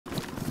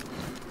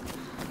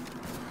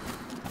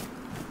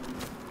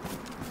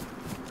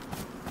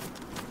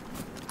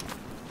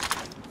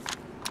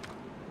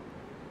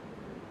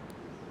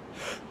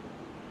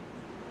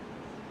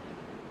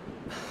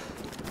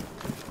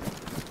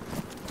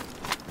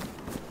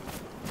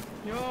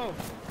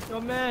Yo,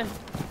 man,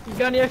 you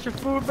got any extra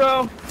food,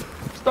 bro?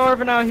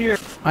 Starving out here.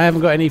 I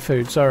haven't got any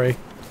food, sorry.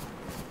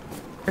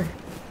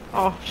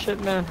 Oh, shit,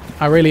 man.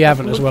 I really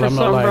haven't as well, I'm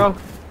not lying. Bro.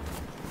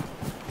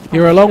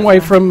 You're a long way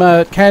from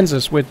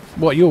Kansas with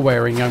what you're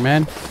wearing, young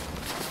man.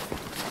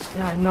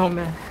 Yeah, I know,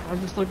 man.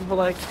 I'm just looking for,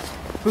 like,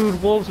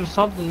 food, wolves or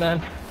something,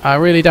 man. I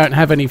really don't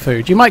have any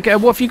food. You might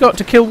get... What have you got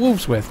to kill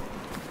wolves with?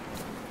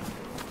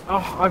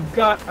 Oh, I've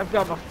got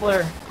my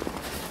flare.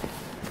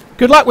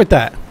 Good luck with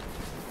that.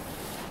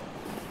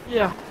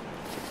 Yeah.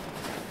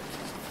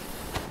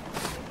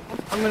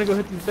 I'm gonna go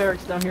hit these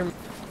barracks down here.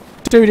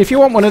 Dude, if you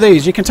want one of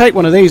these, you can take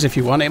one of these if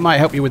you want. It might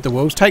help you with the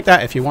wolves. Take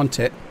that if you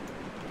want it.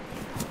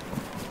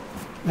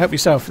 Help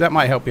yourself. That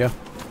might help you.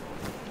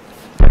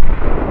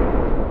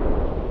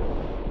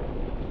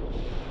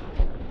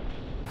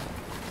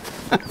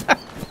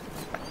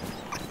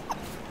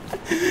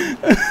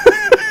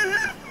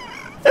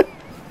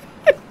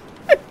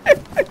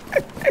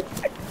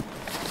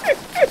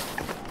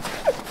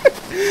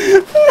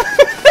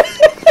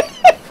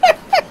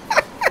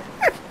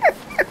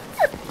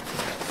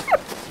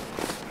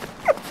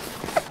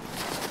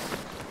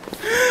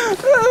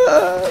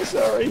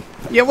 Sorry.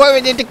 You're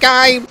ruining the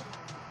game!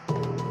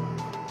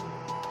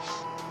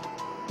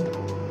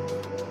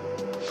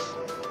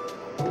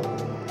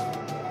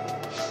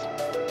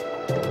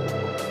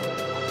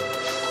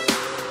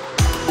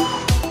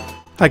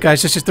 Hi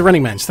guys, this is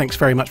TheRunningManZ. Thanks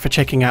very much for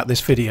checking out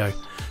this video.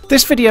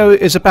 This video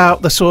is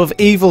about the sort of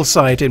evil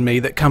side in me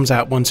that comes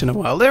out once in a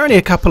while. There are only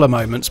a couple of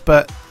moments,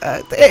 but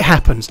it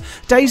happens.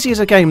 DayZ is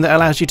a game that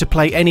allows you to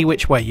play any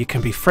which way. You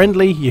can be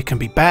friendly, you can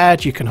be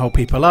bad, you can hold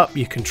people up,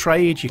 you can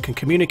trade, you can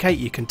communicate,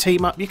 you can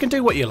team up, you can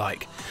do what you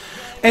like.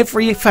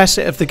 Every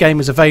facet of the game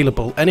is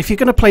available, and if you're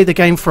going to play the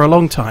game for a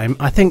long time,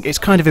 I think it's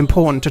kind of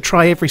important to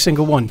try every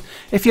single one.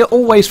 If you're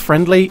always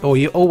friendly, or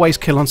you always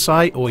kill on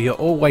sight, or you're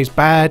always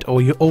bad,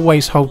 or you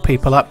always hold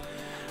people up,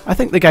 I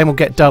think the game will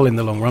get dull in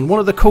the long run. One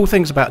of the cool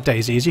things about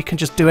DayZ is you can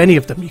just do any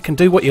of them. You can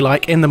do what you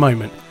like in the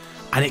moment,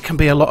 and it can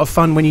be a lot of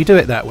fun when you do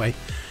it that way.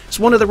 It's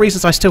one of the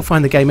reasons I still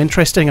find the game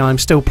interesting, and I'm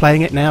still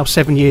playing it now,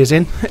 7 years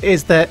in,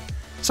 is that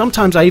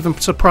sometimes I even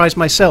surprise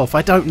myself.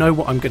 I don't know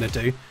what I'm going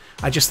to do.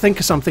 I just think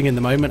of something in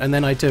the moment and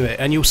then I do it.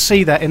 And you'll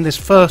see that in this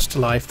first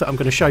life that I'm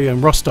going to show you in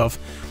Rostow.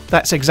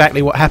 That's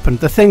exactly what happened.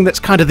 The thing that's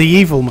kind of the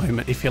evil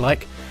moment, if you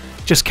like,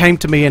 just came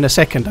to me in a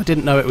second. I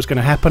didn't know it was going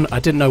to happen.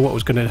 I didn't know what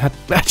was going to happen.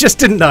 I just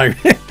didn't know.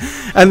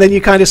 And then you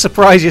kind of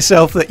surprise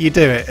yourself that you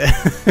do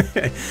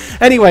it.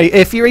 Anyway,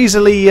 if you're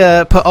easily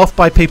put off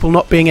by people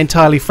not being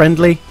entirely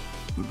friendly,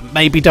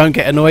 maybe don't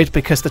get annoyed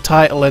because the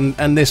title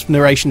and this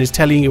narration is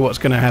telling you what's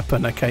going to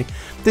happen, okay?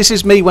 This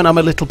is me when I'm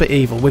a little bit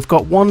evil. We've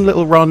got one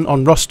little run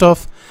on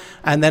Rostow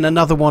and then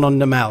another one on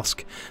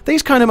Namalsk.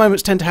 These kind of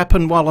moments tend to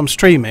happen while I'm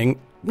streaming,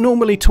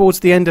 normally towards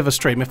the end of a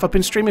stream. If I've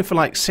been streaming for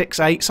like 6,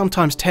 8,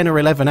 sometimes 10 or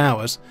 11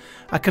 hours,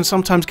 I can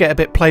sometimes get a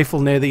bit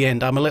playful near the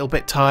end. I'm a little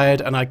bit tired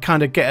and I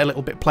kind of get a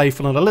little bit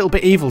playful and a little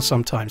bit evil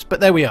sometimes.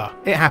 But there we are.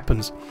 It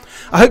happens.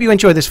 I hope you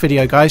enjoy this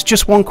video, guys.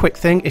 Just one quick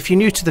thing. If you're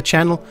new to the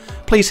channel,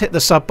 please hit the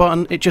sub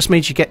button. It just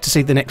means you get to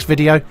see the next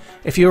video.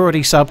 If you're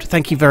already subbed,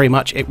 thank you very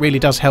much. It really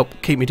does help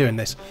keep me doing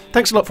this.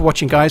 Thanks a lot for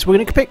watching, guys. We're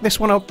going to pick this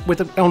one up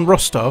on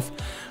Rostow.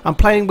 I'm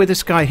playing with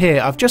this guy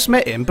here. I've just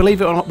met him. Believe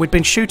it or not, we'd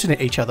been shooting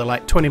at each other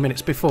like 20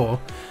 minutes before.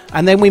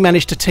 And then we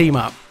managed to team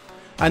up.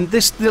 And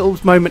this little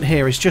moment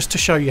here is just to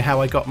show you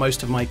how I got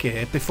most of my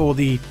gear before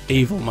the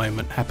evil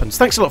moment happens.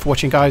 Thanks a lot for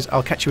watching, guys.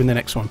 I'll catch you in the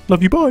next one.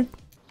 Love you, bye.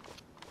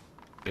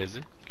 Is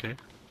it? Okay.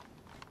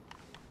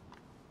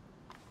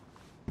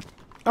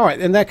 Alright,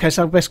 in that case,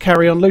 I'll best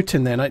carry on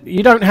looting then.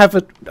 You don't have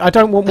a... I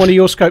don't want one of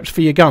your scopes for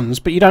your guns,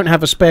 but you don't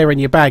have a spare in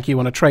your bag you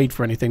want to trade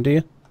for anything, do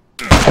you?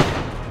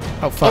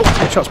 Oh, fuck.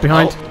 Oh. Shots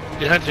behind. Oh,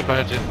 behind you,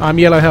 behind you. I'm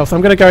yellow health.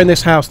 I'm going to go in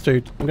this house,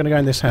 dude. I'm going to go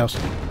in this house.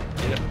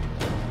 Yeah.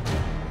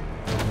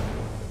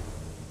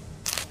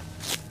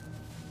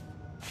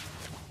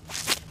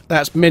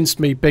 That's minced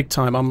me big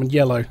time. I'm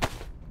yellow.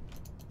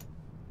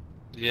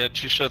 Yeah,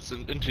 2 shots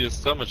into your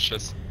stomach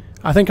chest.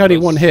 I think only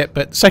one hit,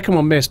 but second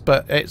one missed,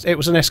 but it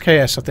was an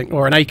SKS, I think,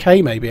 or an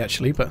AK maybe,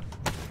 actually, but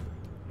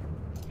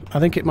I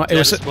think it might...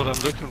 That's what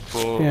I'm looking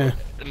for. Yeah.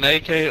 An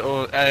AK,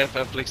 or I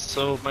have like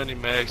so many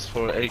mags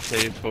for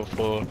AK, for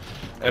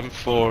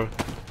M4.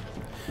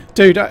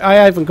 Dude, I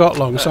haven't got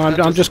long, so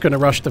I'm just going to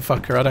rush the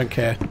fucker, I don't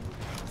care.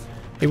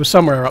 He was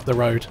somewhere up the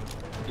road.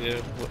 Yeah,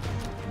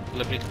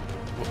 let me...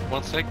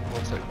 One sec.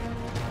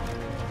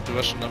 The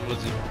Russian number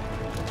Z.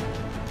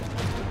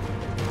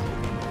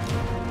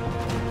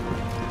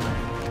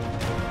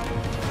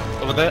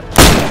 Over there.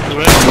 The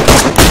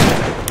red.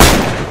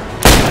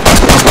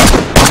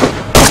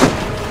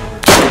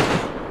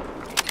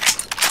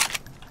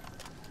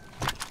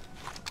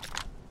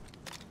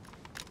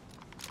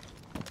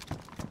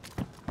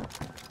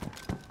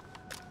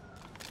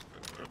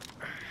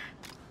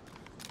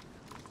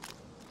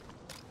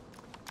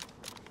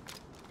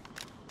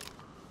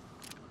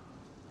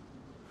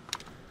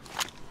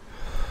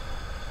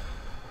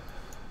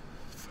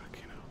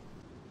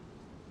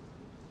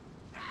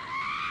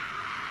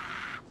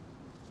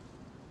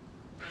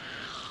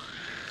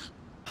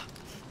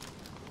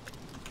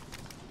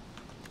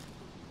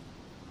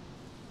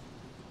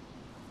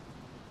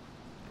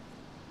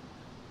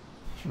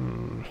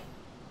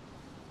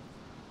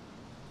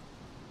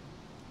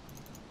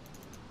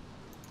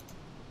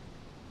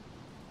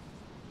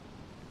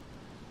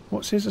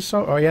 What's his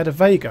assault? Oh, he had a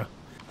Vega.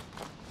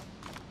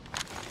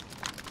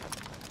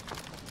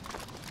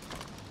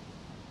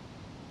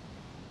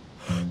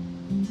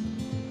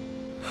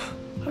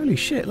 Holy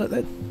shit, look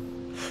there.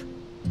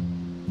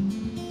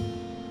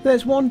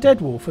 There's one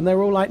dead wolf and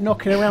they're all like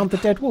knocking around the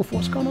dead wolf.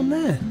 What's gone on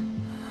there?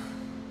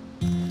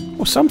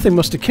 Well, something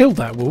must have killed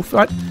that wolf.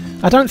 I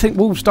don't think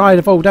wolves died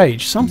of old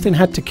age. Something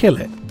had to kill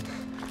it.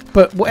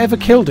 But whatever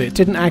killed it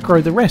didn't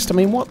aggro the rest. I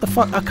mean, what the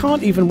fuck? I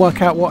can't even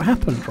work out what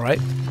happened, right?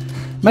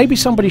 Maybe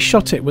somebody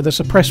shot it with a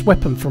suppressed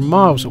weapon from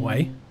miles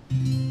away.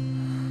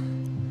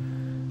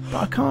 But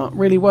I can't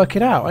really work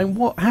it out. I mean,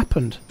 what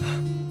happened?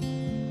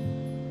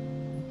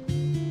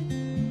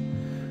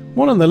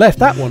 One on the left,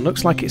 that one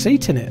looks like it's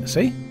eating it,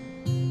 see?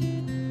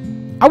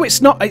 Oh,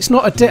 it's not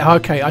a dead...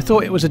 Okay, I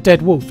thought it was a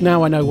dead wolf.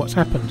 Now I know what's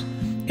happened.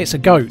 It's a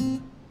goat.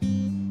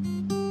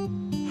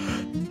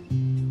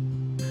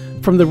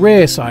 From the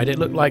rear side, it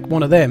looked like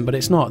one of them, but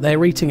it's not.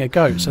 They're eating a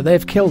goat, so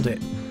they've killed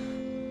it.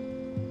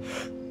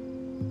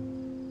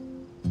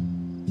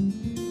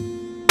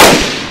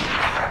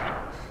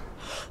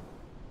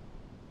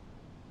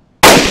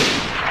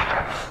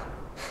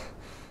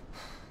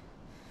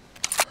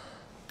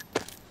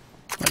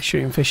 Like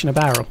shooting fish in a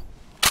barrel.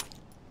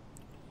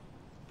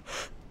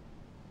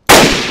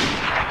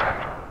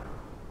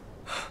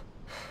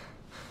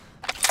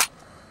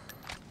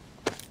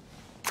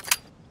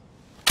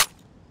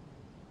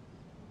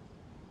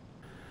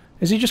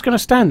 Is he just going to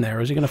stand there,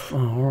 or is he going to... Oh,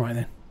 alright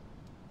then.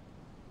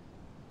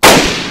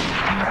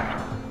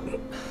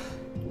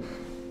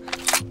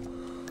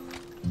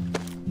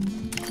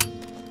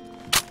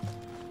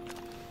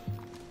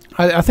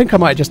 I think I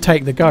might just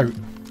take the goat.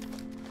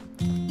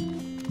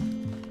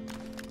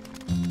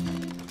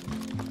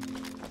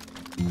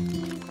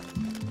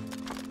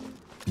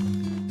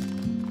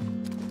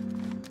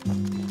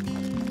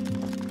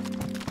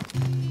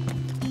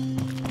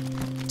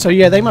 So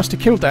yeah, they must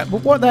have killed that.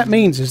 But what that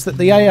means is that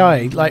the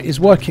AI is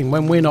working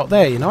when we're not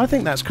there. You know, I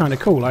think that's kind of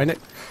cool. I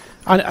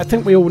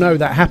think we all know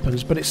that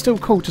happens, but it's still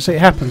cool to see it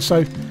happen.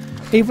 So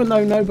even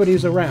though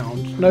nobody's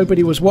around,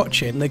 nobody was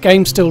watching, the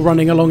game's still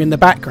running along in the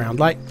background.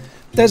 Like,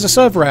 there's a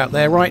server out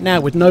there right now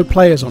with no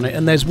players on it,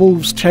 and there's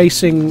wolves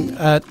chasing. Do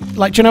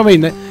you know what I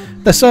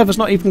mean? The server's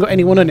not even got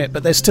anyone in it,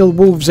 but there's still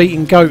wolves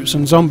eating goats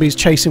and zombies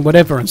chasing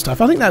whatever and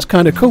stuff. I think that's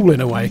kind of cool in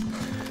a way.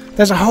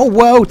 There's a whole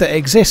world that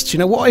exists, you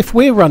know. What if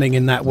we're running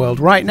in that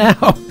world right now?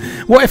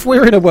 What if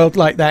we're in a world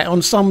like that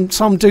on some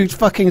dude's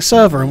fucking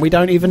server and we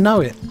don't even know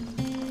it?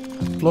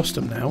 I've lost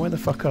them now. Where the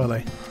fuck are they?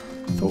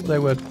 I thought they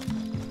were...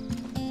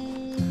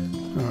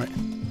 Alright.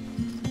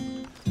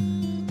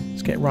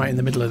 Let's get right in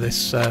the middle of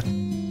this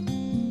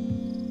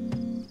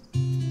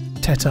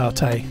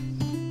tete-a-tete.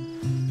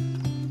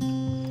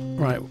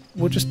 Right,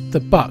 we'll just... The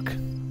buck.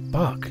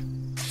 Buck.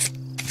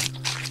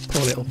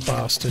 Poor little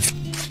bastard.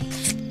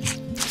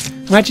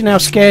 Imagine how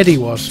scared he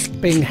was,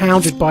 being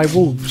hounded by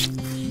wolves.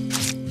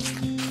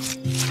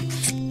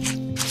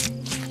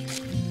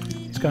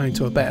 He's going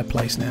to a better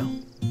place now.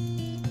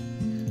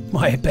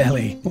 My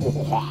belly.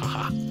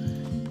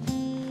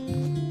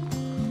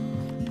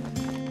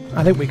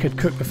 I think we could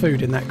cook the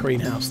food in that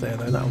greenhouse there,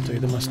 though. That'll do,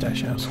 the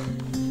mustache house.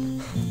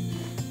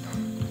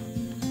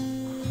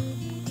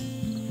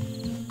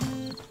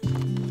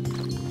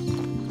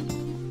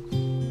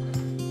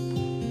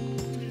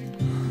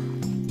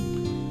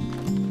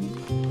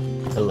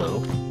 Hello.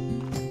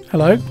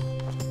 Hello?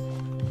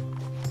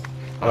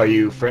 Are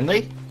you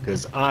friendly?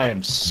 Because I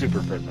am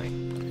super friendly.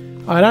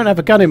 I don't have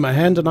a gun in my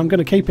hand and I'm going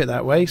to keep it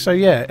that way, so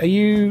yeah. Are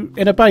you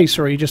in a base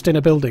or are you just in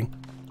a building?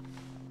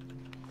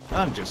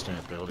 I'm just in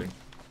a building.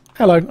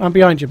 Hello, I'm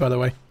behind you, by the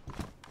way.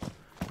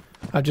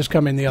 I've just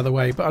come in the other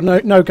way, but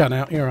no gun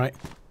out, you're right.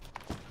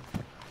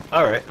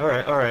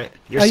 Alright.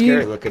 You're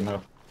scary looking,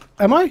 though.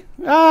 Am I?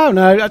 Oh,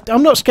 no,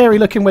 I'm not scary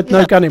looking with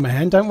no gun in my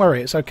hand. Don't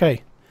worry, it's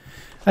okay.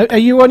 Are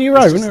you on your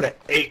own?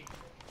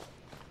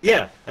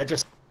 Yeah, I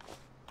just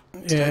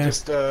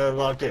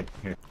logged in.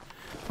 Here.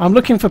 I'm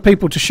looking for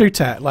people to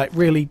shoot at, like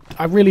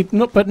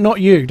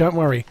not you, don't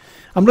worry.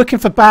 I'm looking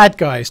for bad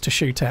guys to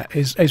shoot at,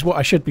 is what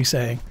I should be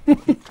saying.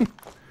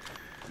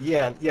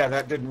 Yeah,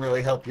 that didn't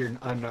really help your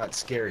I'm not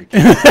scary.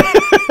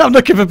 I'm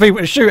looking for people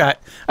to shoot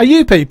at. Are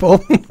you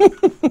people?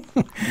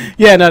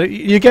 Yeah, no,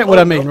 you get what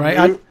I mean,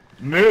 right?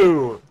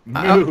 Moo,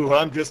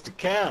 I'm just a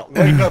cow.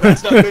 Wait, no,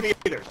 that's not good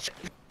either.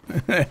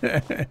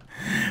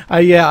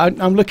 Yeah,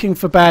 I'm looking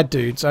for bad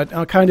dudes.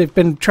 I've kind of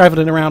been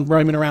travelling around,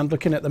 roaming around,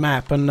 looking at the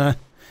map, and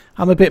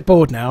I'm a bit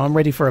bored now. I'm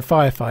ready for a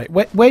firefight.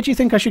 Where do you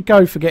think I should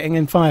go for getting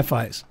in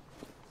firefights?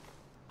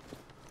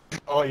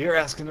 Oh, you're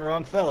asking the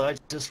wrong fella. I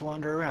just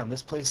wander around.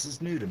 This place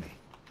is new to me.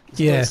 This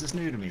place is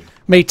new to me.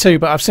 Me too,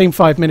 but I've seen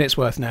 5 minutes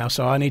worth now,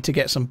 so I need to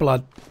get some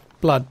blood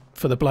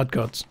for the blood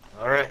gods.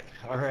 All right.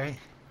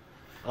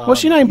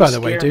 What's your name, by the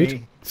way, dude?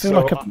 I feel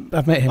like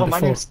I've met him before. My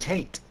name's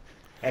Taint.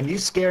 And you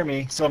scare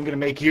me, so I'm going to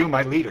make you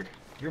my leader.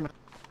 You're my...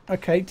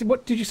 Okay,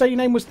 what did you say your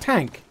name was?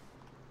 Tank?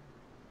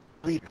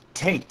 Leader.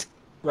 Taint.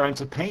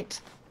 Rhymes with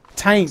paint.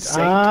 Taint.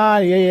 Saint. Ah,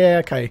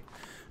 yeah, okay.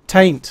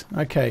 Taint,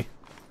 okay.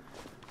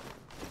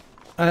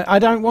 I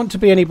don't want to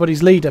be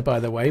anybody's leader, by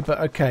the way, but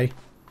okay.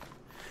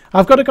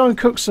 I've got to go and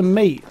cook some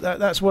meat.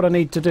 That's what I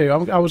need to do.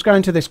 I was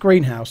going to this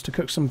greenhouse to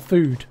cook some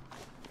food.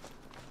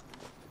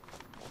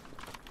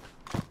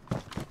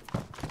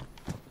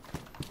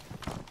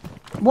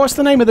 What's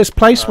the name of this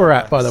place we're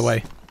at, by the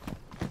way?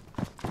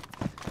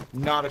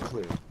 Not a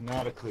clue.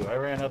 Not a clue. I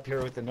ran up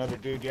here with another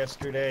dude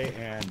yesterday,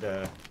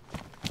 and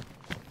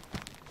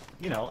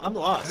you know, I'm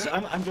lost.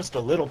 I'm just a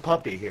little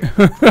puppy here.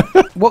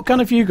 What gun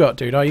have you got,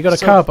 dude? Oh, you got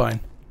a carbine.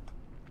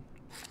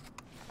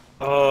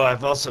 Oh,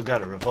 I've also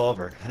got a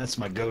revolver. That's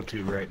my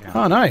go-to right now.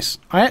 Oh, nice.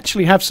 I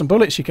actually have some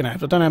bullets you can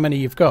have. I don't know how many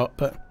you've got,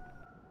 but...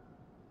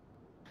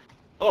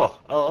 Oh,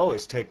 I'll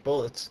always take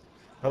bullets.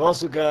 I've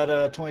also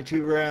got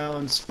 22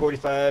 rounds,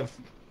 45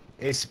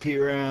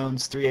 ACP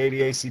rounds,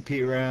 380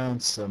 ACP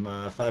rounds, some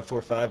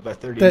 5.45 by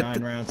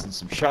 39 rounds, and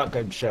some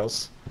shotgun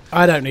shells.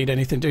 I don't need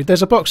anything, dude.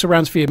 There's a box of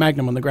rounds for your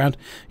Magnum on the ground.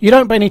 You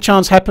don't by any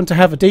chance happen to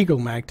have a Deagle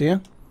mag, do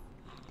you?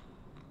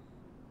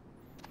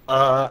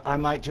 I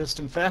might just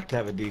in fact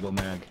have a Deagle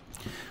mag.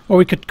 Well,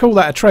 we could call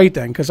that a trade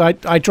then, because I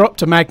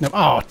dropped a Magnum.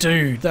 Oh,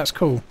 dude, that's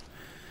cool.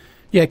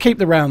 Yeah, keep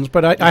the rounds,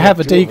 but I have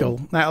a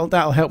Deagle.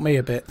 That'll help me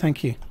a bit.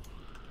 Thank you.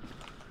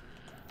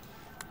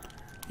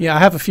 Yeah, I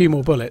have a few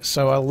more bullets,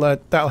 so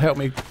that'll help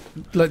me.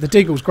 Like, the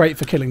Deagle's great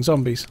for killing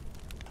zombies.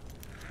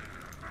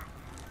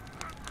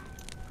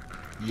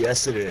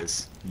 Yes, it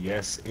is.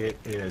 Yes, it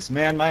is.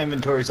 Man, my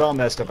inventory's all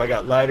messed up. I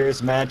got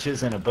lighters,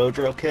 matches, and a bow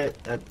drill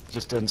kit. That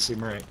just doesn't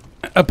seem right.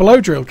 A blow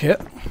drill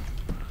kit?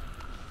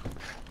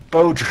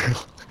 Bow drill.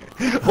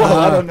 Well,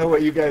 I don't know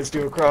what you guys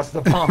do across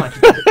the pond.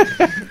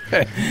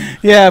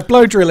 Yeah,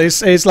 blow drill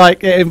is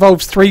like, it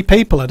involves 3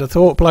 people, I'd have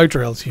thought, blow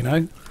drills, you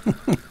know?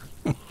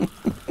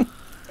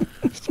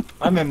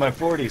 I'm in my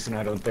 40s and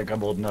I don't think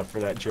I'm old enough for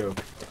that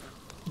joke.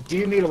 Do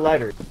you need a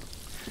lighter?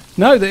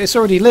 No, it's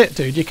already lit,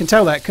 dude. You can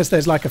tell that because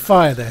there's like a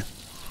fire there.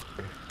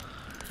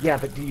 Yeah,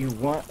 but do you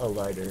want a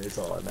lighter is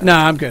all I'm asking. No,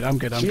 I'm good, I'm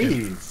good.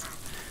 Jeez.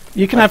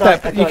 You can have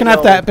that. You can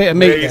have that bit of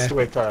meat there.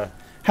 With,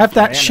 have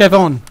that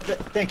chevon.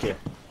 Thank you.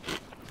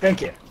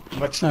 Thank you.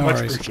 Much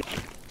appreciated.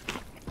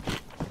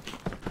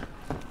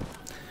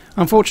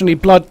 Unfortunately,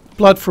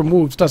 blood from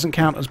wolves doesn't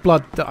count as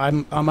blood that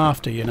I'm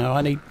after. You know,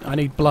 I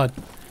need blood,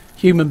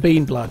 human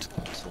being blood.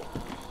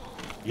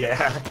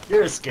 Yeah,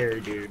 you're a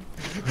scary dude.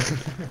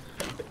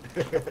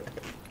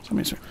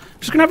 I'm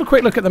just gonna have a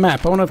quick look at the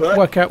map. I want to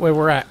work out where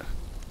we're at.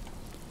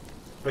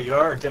 But you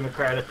are a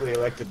democratically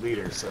elected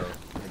leader, so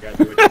I got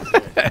to do what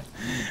you say.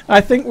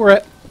 I think we're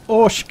at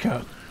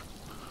Orshka.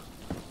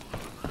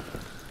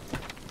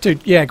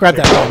 Dude, yeah, grab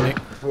that one, Nick.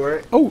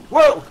 Oh!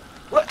 Whoa!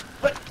 What?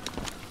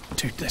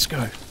 Dude, let's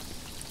go.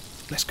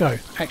 Let's go.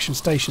 Action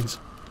stations.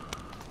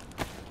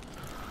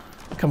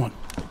 Come on.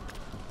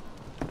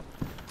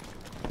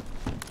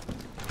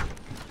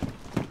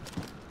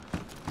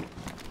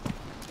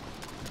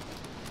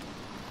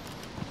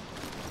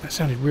 That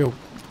sounded real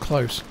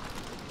close.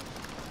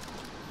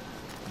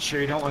 You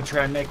sure you don't want to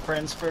try and make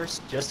friends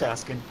first? Just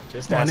asking.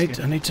 Just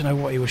asking. I need to know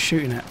what he was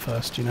shooting at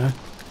first, you know?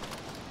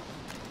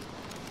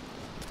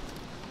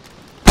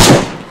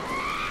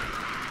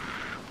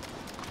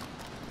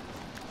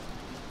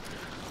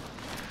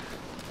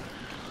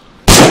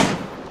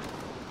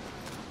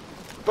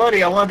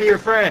 Buddy, I want to be your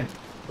friend.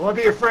 I want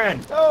to be your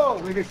friend.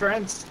 Oh, we be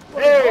friends?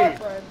 Hey!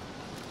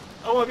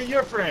 I want to be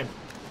your friend.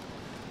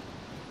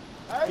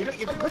 Hey, you can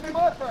be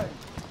my friend.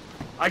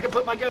 I can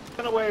put my gun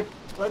away.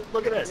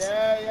 Look at this.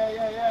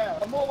 Yeah.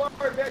 I'm more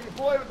worried about your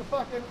boy with the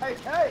fucking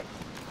AK.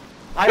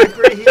 I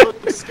agree, he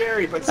looks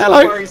scary, but so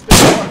far he's been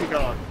fucking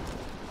on.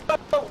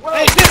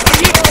 Hey,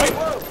 dude,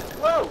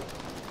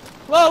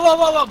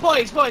 Whoa,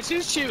 boys,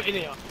 who's shooting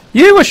here?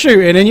 You were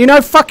shooting, and you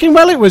know fucking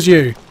well it was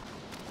you.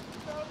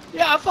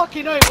 Yeah, I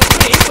fucking know it was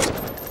me.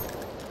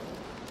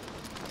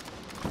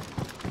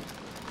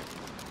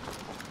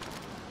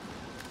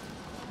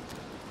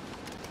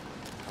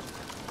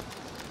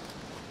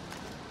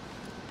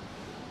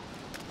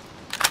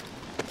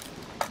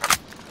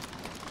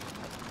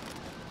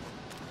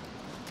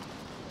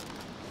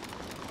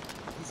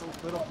 He's a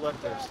little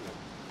bloodthirsty.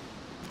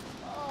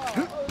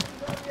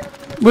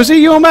 Was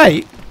he your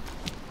mate?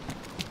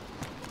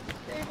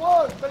 He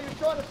was, but he was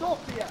trying to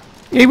talk to you.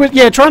 He was,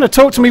 yeah, trying to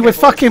talk to me with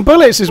fucking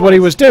bullets is what he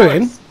was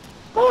doing.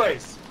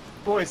 Boys,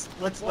 let's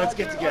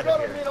get together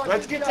here.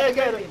 Let's get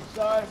together.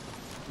 So,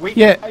 we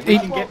can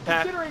get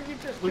back. Considering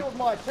you've just killed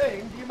my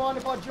team, do you mind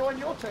if I join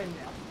your team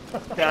now?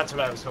 That's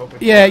what I was hoping.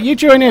 Yeah, you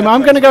join him.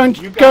 I'm going to go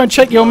and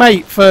check your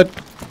mate for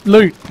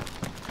loot.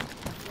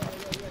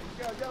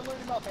 Go loot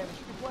him up, man. There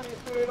should be plenty of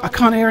food. I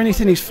can't hear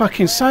anything he's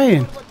fucking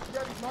saying.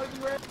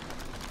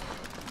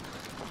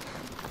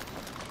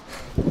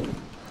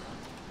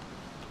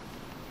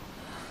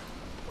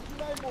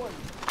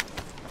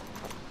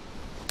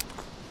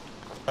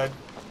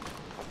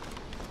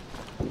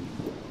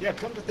 Yeah,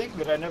 come to think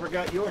of it, I never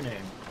got your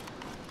name.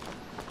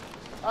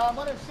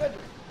 My name's Cedric.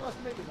 Nice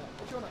to meet you, man.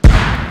 What's your name?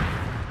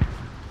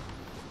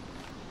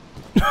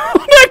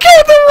 I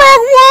killed the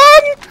wrong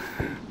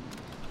one!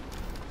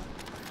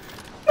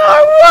 No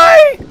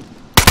way!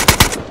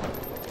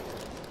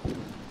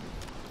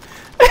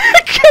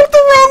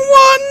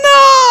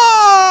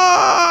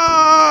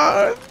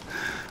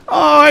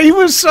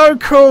 was so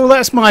cool.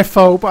 That's my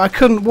fault, but I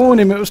couldn't warn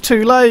him. It was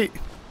too late.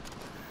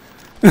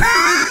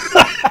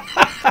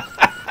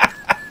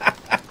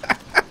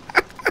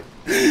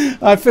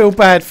 I feel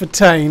bad for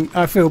Taint.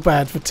 I feel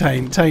bad for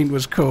Taint. Taint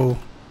was cool.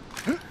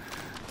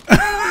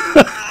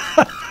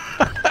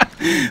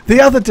 The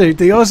other dude,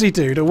 the Aussie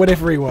dude, or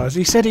whatever he was,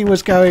 he said he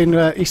was going...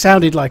 he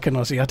sounded like an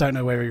Aussie. I don't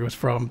know where he was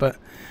from, but...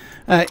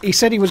 he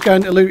said he was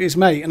going to loot his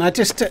mate, and I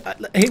just...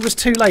 it was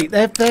too late.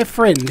 Their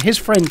friend, his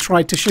friend,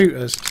 tried to shoot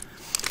us.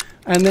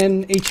 And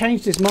then he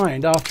changed his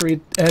mind after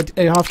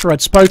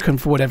I'd spoken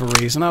for whatever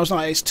reason. I was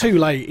like, it's too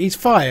late. He's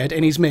fired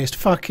and he's missed.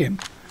 Fuck him.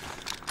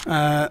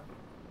 Oh,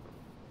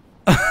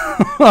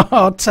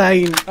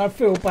 Taint. I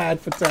feel bad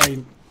for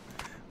Taint.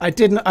 I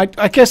didn't...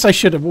 I guess I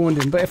should have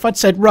warned him, but if I'd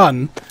said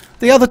run,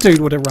 the other dude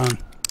would have run.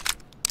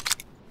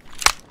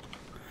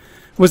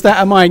 Was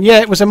that a mine? Yeah,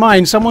 it was a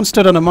mine. Someone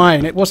stood on a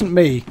mine. It wasn't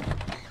me.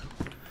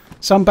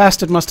 Some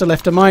bastard must have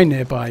left a mine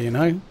nearby, you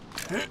know?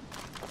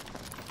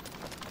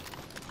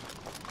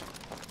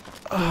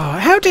 Oh,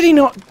 how did he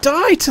not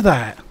die to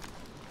that?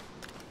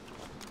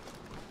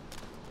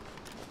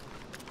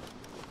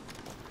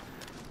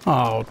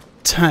 Oh,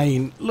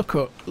 Taint. Look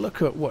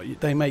at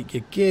what they make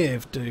you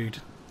give, dude.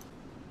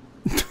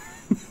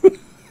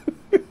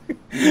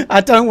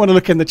 I don't want to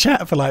look in the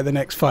chat for like the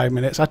next 5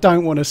 minutes. I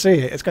don't want to see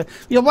it. It's going,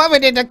 you're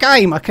worried in the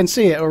game. I can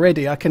see it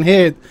already. I can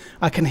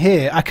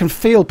can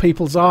feel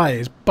people's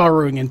eyes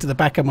burrowing into the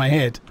back of my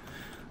head.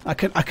 I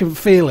can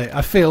feel it.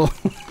 I feel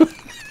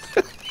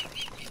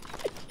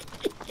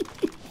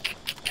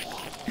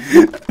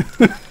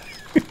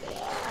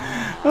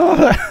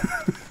oh,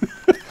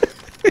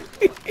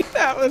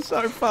 that was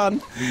so fun.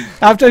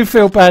 I do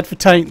feel bad for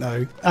Taint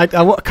though. I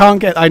can't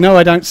get... I know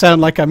I don't sound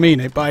like I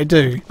mean it, but I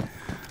do.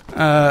 So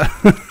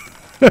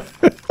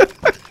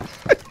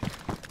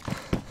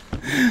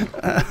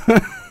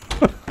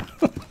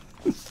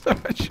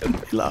I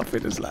shouldn't be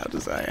laughing as loud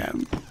as I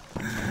am.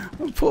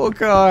 Oh, poor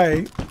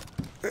guy.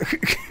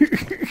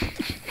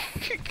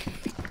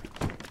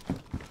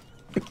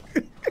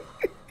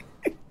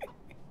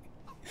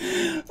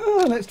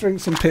 Oh, let's drink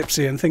some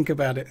Pepsi and think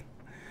about it.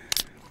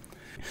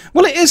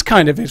 Well, it is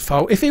kind of his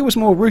fault. If he was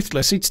more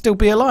ruthless, he'd still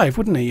be alive,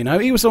 wouldn't he? You know,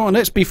 he was on,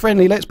 let's be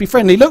friendly, let's be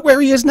friendly. Look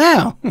where he is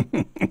now.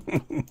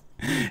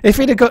 If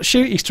he'd have got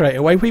shooty straight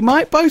away, we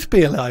might both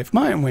be alive,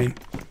 mightn't we?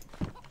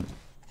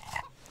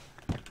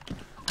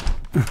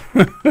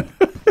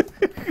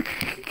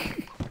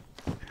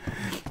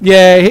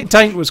 Yeah,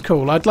 Taint was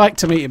cool. I'd like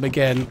to meet him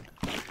again.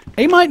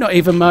 He might not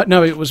even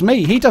know it was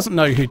me. He doesn't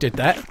know who did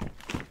that.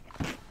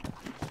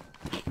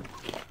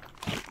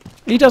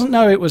 He doesn't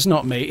know it was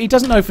not me. He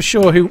doesn't know for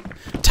sure who...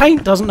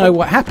 Taint doesn't know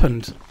what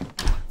happened.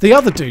 The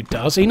other dude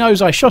does. He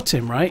knows I shot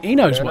him, right? He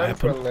knows what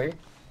happened. Friendly.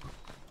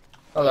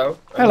 Hello.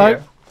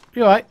 Hello.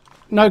 You alright?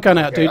 No gun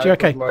out, dude. You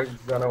okay? My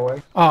gun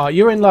away. Ah,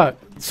 you're in luck.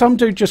 Some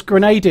dude just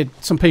grenaded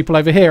some people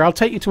over here. I'll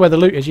take you to where the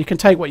loot is. You can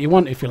take what you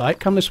want if you like.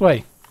 Come this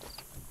way.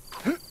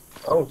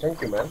 Oh,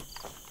 thank you, man.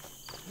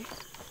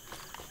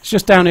 It's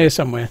just down here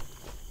somewhere.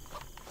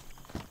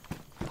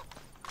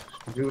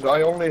 Dude,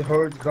 I only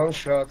heard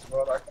gunshots,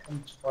 but I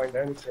can't find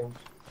anything.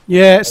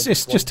 Yeah, it's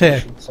just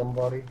here.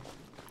 Somebody.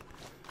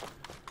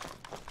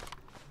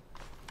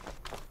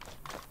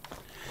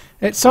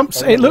 It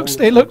looks.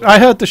 I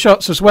heard the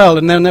shots as well,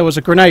 and then there was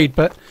a grenade,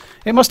 but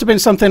it must have been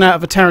something out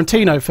of a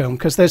Tarantino film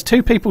because there's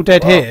 2 people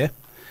dead here,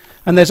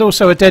 and there's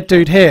also a dead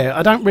dude here.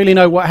 I don't really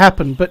know what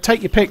happened, but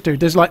take your pick,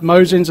 dude. There's like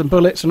Mosins and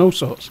bullets and all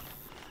sorts.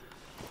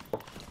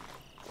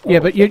 Yeah,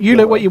 but you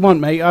look what you want,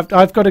 mate.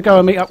 I've got to go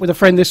and meet up with a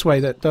friend this way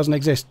that doesn't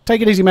exist.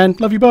 Take it easy, man.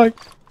 Love you, bye.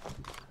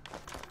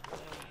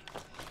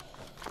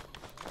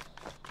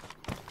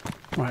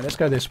 Right, let's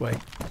go this way.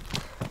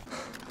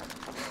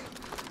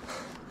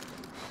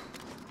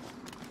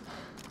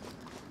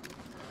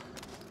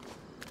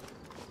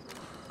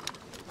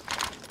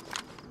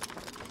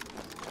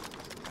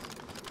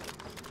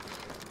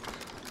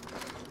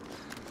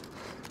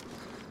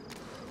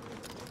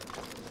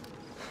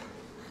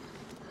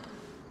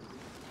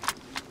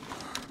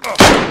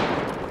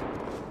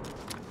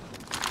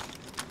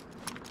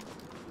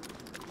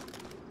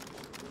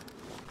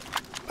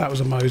 That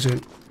was a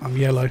Mosin. I'm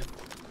yellow.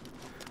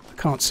 I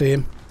can't see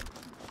him.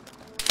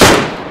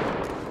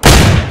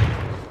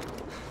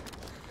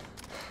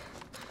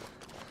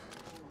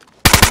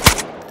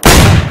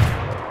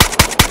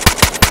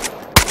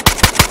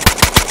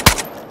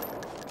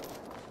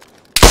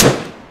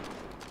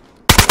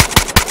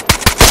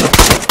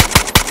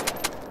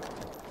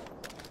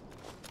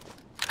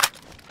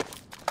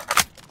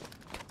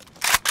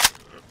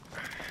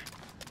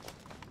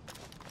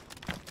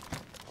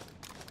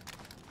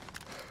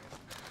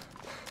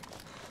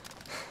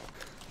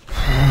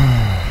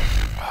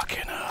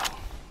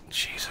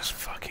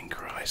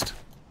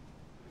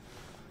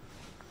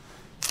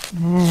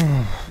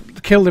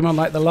 Killed him on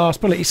like the last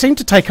bullet. He seemed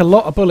to take a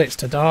lot of bullets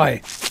to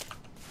die.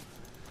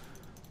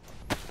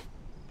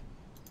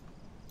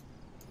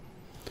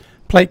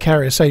 Plate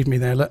carrier saved me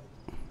there, look.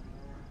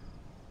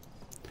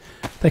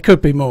 There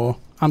could be more.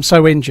 I'm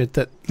so injured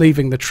that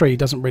leaving the tree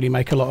doesn't really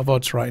make a lot of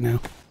odds right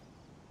now.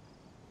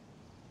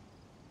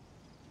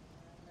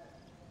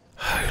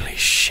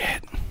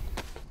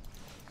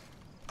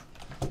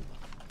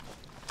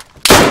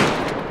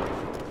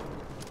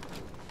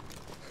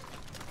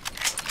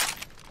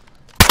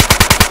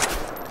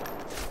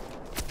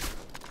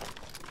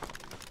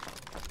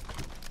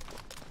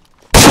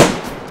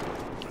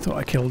 Thought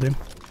I killed him.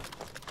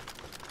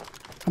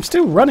 I'm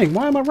still running.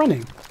 Why am I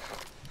running?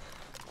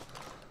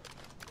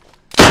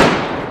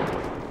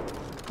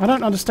 I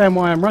don't understand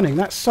why I'm running.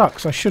 That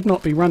sucks. I should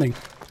not be running.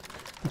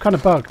 I'm kind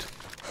of bugged.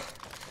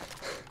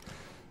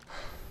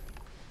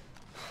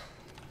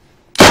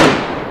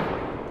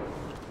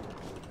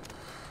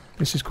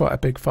 This is quite a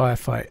big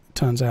firefight,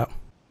 turns out.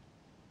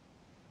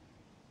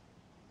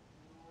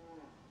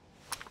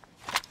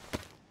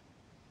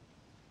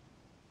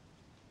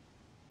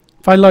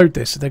 If I load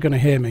this, they're going to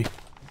hear me.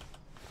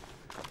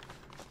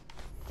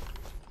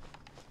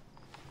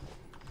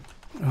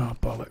 Oh,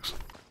 bollocks.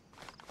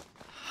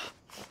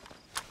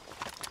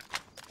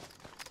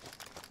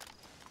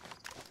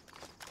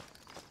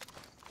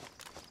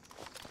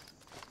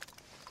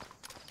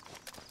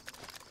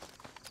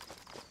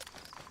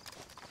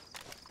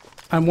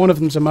 And one of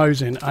them's a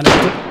Mosin, and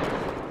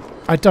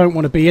I don't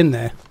want to be in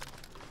there.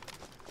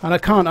 And I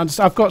can't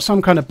understand. I've got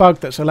some kind of bug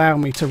that's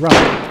allowing me to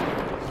run.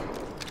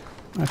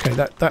 Okay,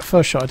 that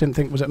first shot I didn't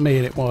think was at me,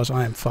 and it was.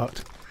 I am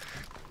fucked.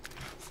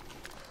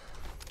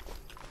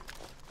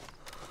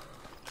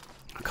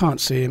 I can't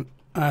see him.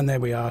 And there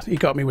we are. He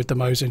got me with the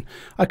Mosin.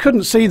 I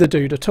couldn't see the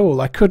dude at all.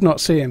 I could not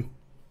see him.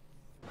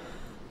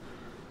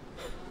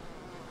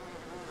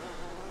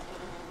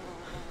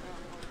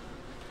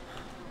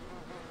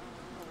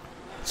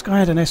 This guy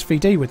had an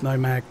SVD with no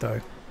mag,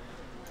 though.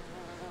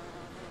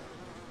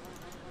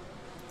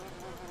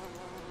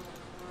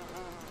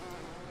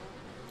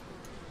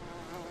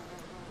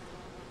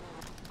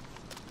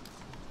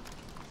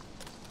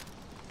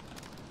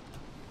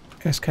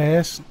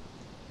 SKS.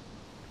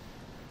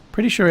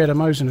 Pretty sure he had a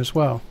Mosin as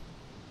well.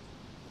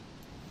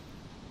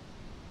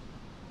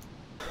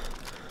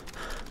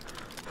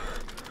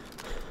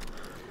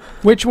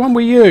 Which one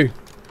were you?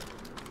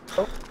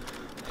 Oh,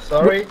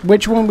 sorry?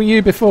 Which one were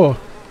you before?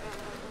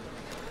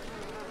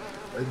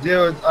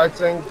 Dude, I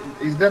think...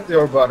 Is that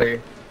your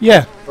body?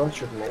 Yeah. Don't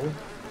shoot me.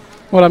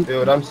 Well, I'm...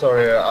 Dude, I'm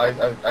sorry.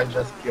 I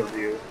just killed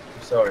you.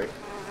 I'm sorry.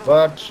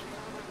 But...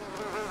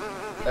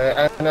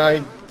 and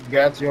I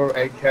get your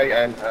AK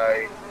and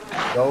I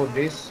go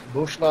this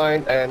bush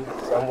line and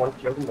someone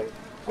killed me.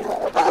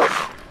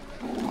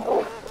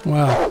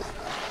 Wow.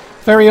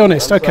 Very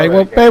honest. Okay,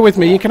 well, bear with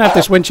me. You can have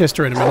this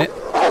Winchester in a minute.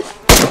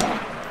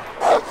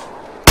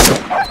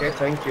 Okay,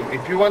 thank you.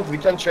 If you want, we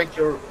can check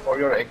your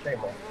AK,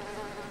 man.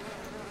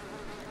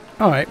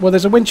 Alright, well,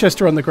 there's a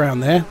Winchester on the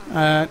ground there.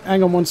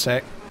 Hang on one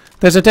sec.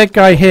 There's a dead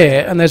guy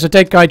here, and there's a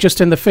dead guy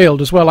just in the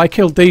field as well. I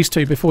killed these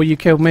two before you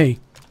killed me.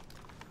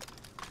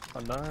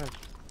 Oh, nice.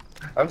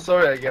 I'm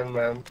sorry again,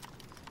 man.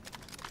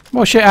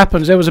 Well, shit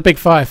happens. There was a big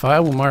firefight. I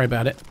won't worry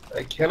about it.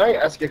 Can I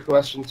ask a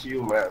question to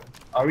you, man?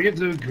 Are you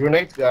the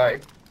grenade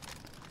guy?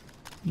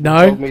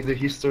 No. Told me the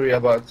history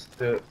about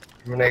the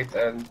grenade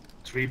and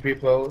 3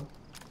 people.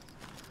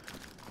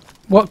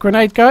 What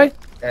grenade guy?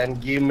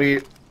 And give me...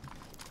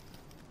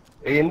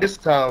 In this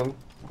town...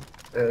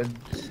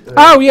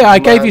 oh, yeah, I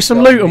gave you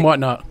some loot and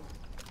whatnot.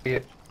 Yeah.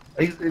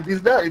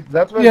 Is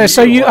that what Yeah,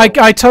 so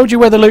I told you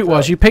where the loot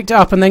was. You picked it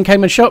up and then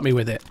came and shot me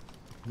with it.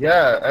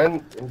 Yeah,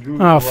 and you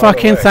Oh, ran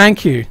fucking away.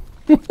 thank you.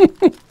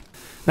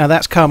 Now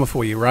that's karma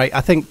for you, right?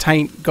 I think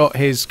Taint got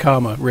his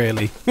karma,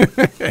 really.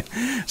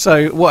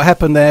 So what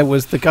happened there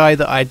was the guy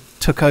that I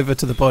took over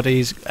to the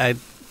bodies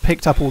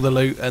picked up all the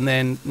loot, and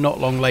then not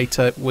long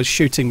later was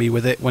shooting me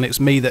with it when it's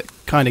me that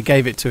kind of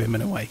gave it to him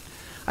in a way.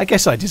 I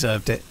guess I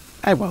deserved it.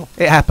 Oh well,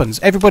 it happens.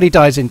 Everybody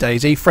dies in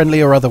DayZ,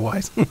 friendly or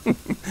otherwise.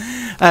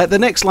 The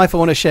next life I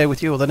want to share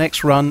with you, or the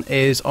next run,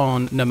 is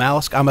on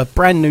Namalsk. I'm a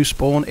brand new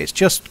spawn. It's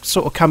just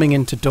sort of coming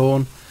into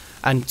dawn.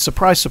 And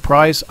surprise,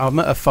 surprise, I'm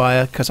at a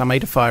fire because I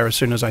made a fire as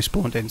soon as I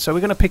spawned in. So we're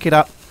going to pick it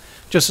up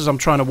just as I'm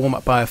trying to warm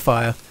up by a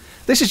fire.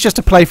 This is just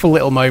a playful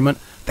little moment.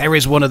 There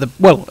is one of the,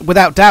 well,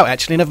 without doubt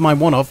actually, never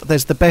mind one of,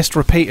 there's the best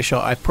repeater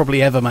shot I've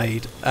probably ever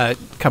made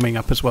coming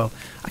up as well.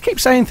 I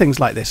keep saying things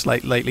like this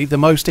lately, the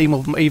most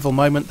evil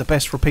moment, the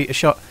best repeater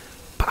shot,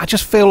 but I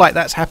just feel like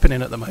that's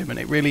happening at the moment.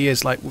 It really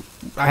is. Like,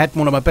 I had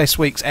one of my best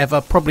weeks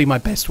ever, probably my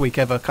best week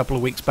ever a couple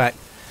of weeks back,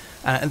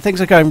 and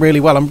things are going really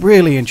well. I'm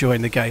really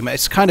enjoying the game.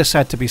 It's kind of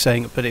sad to be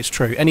saying it, but it's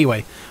true.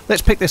 Anyway,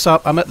 let's pick this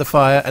up. I'm at the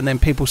fire, and then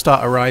people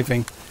start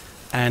arriving,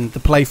 and the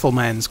playful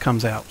ManZ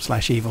comes out,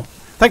 /evil.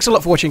 Thanks a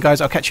lot for watching,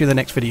 guys. I'll catch you in the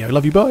next video.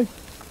 Love you, bye.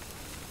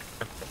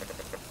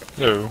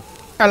 Hello.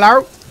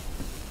 Hello.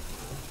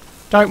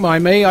 Don't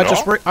mind me. I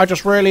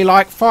just really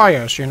like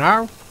fires, you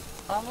know.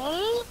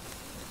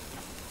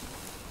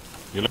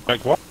 You look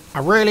like what? I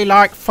really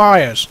like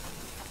fires.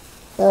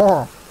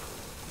 Oh,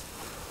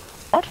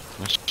 What?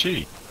 I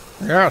see.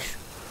 yes.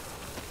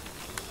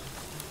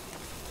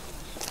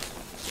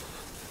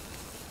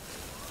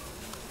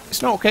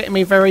 It's not getting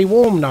me very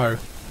warm, though.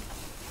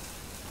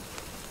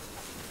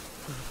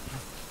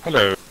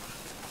 Hello.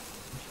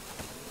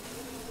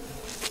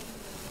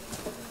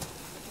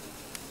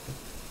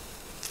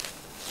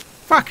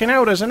 Fucking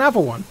hell, there's another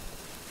one.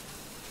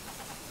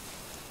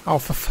 Oh,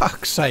 for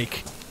fuck's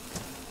sake.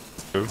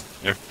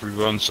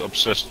 Everyone's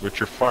obsessed with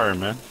your fire,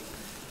 man.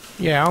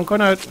 Yeah, I'm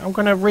gonna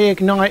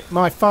reignite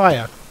my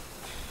fire.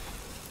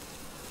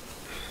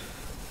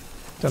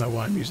 Don't know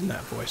why I'm using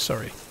that voice,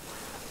 sorry.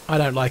 I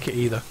don't like it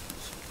either.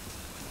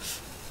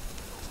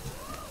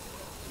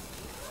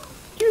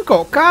 You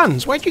got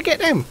guns, where'd you get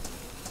them?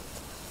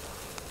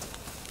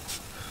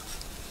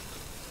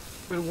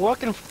 We're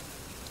working.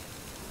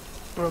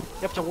 Bro, you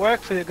have to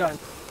work for your gun.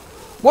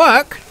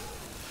 Work?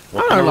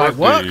 What I kind don't of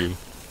like work. do you-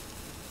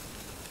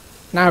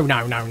 No.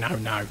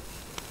 You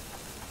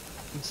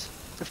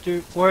have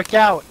to work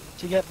out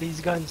to get these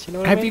guns, you know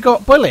what I Have mean? you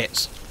got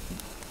bullets?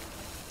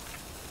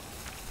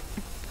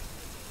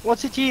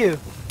 What's it to you?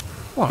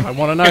 Well, I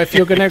want to know if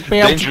you're going to be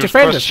able to Dangerous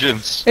defend us.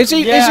 questions. Is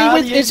he? Yeah,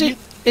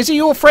 Is he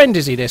your friend?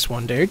 Is he this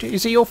one, dude?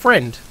 Is he your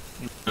friend?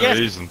 No Yes.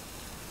 reason.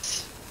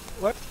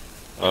 What?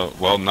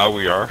 Well, now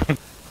we are.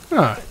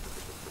 Oh,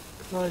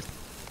 Nice.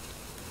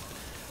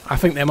 I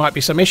think there might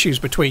be some issues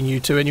between you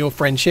two and your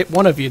friendship.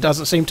 One of you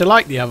doesn't seem to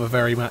like the other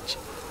very much.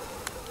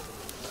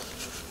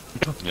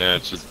 Yeah,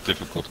 it's a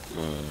difficult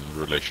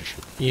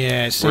relationship.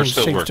 Yeah, it We're seems,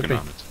 still seems working to be.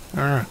 on it.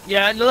 Alright.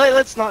 Yeah,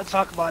 let's not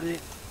talk about it.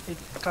 It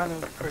kind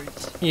of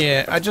hurts.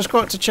 Yeah, I just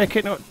got to check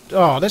it.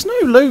 Oh, there's no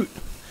loot.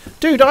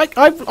 Dude,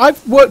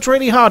 I've worked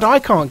really hard. I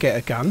can't get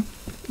a gun.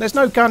 There's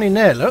no gun in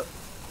there, look.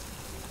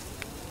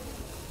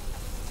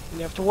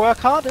 You have to work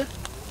harder.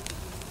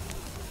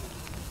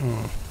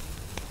 Hmm.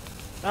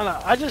 No,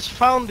 I just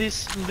found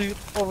this loot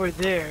over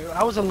there.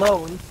 I was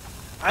alone.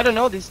 I don't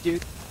know this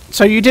dude.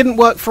 So you didn't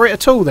work for it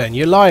at all then?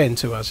 You're lying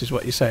to us, is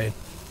what you're saying.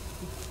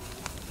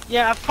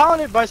 Yeah, I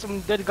found it by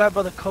some dead guy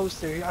by the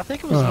coast there. I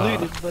think it was Ah.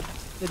 looted, but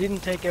they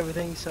didn't take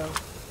everything, so...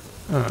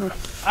 Oh,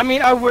 I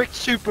mean, I worked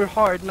super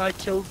hard and I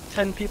killed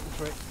 10 people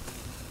for it.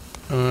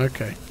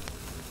 okay.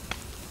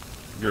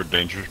 You're a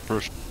dangerous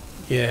person.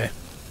 Yeah.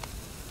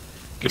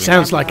 Getting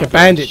Sounds like a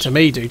bandit to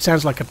me, dude.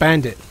 Sounds like a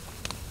bandit.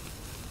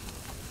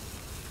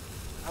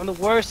 I'm the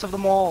worst of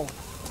them all.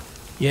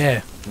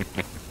 Yeah.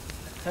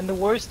 And the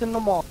worst in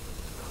them all.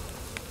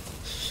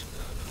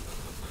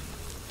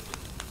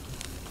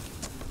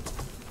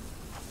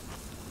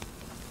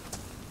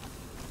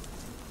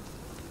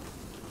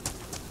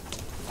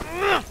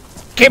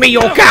 Give me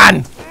your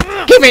gun!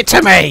 Give it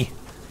to me!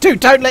 Dude,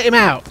 don't let him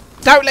out.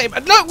 Don't let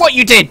him... Look what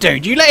you did,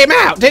 dude. You let him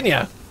out, didn't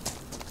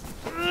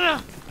you?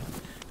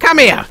 Come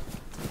here.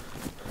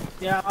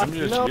 Yeah, I'm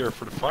just no. here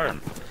for the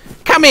fireman.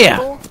 Come here.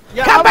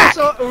 Yeah, Come I back.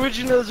 was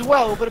original as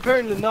well, but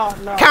apparently not.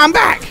 No. Come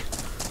back.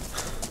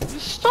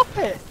 Just stop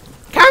it.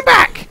 Come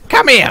back.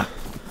 Come here.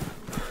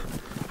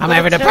 I'm Don't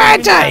having a tell bad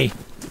me day.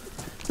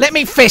 Let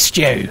me fist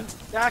you.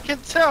 Yeah, I can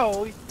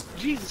tell.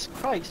 Jesus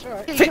Christ! All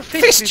right. Yeah, Fi can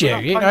fist people, you,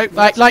 not you know,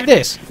 punch me. like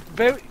That's this.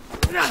 Very.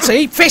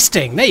 See,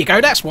 fisting. There you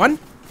go. That's one.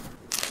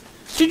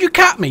 Did you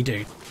cut me,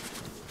 dude?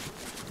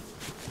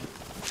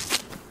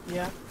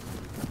 Yeah.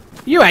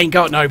 You ain't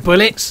got no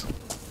bullets.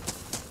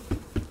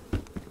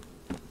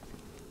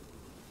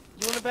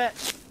 You wanna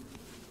bet?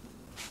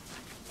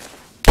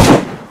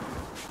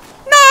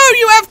 No,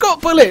 you have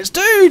got bullets,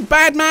 dude.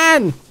 Bad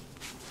man.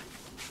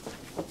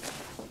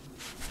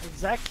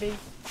 Exactly.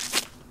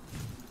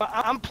 But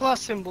I'm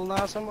plus symbol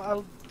now, so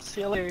I'll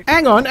see you later.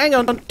 Hang on,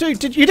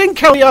 dude. You didn't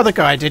kill the other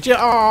guy, did you?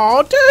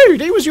 Oh,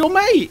 dude, he was your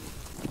mate.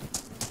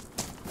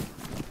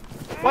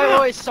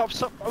 Wait, stop.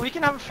 We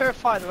can have a fair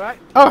fight, alright?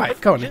 All right,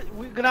 go on.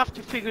 We're gonna have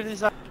to figure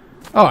this out.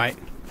 All right.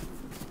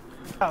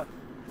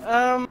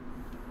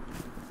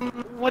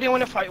 What do you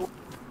want to fight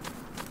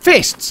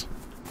Fists.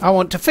 I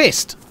want to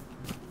fist.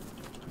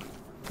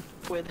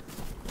 with?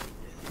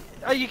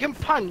 You can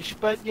punch,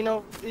 but you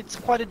know it's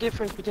quite a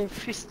difference between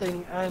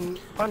fisting and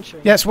punching.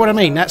 That's what I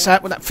mean. That's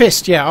that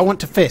fist. Yeah, I want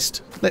to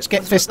fist. Let's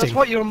get fisting. That's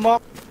what your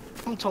mom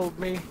told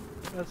me.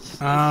 That's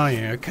Oh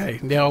yeah, okay.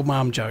 The old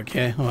mum joke.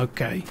 Yeah,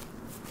 okay.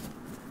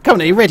 Come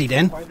on, are you ready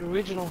then? quite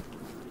original.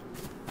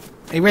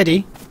 Are you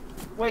ready?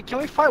 Wait, can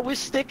we fight with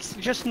sticks?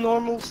 Just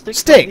normal sticks? like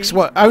Sticks? these?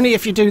 What? Only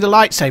if you do the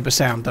lightsaber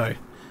sound though.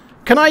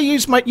 Can I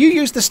use my? You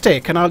use the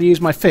stick and I'll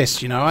use my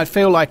fist. You know, I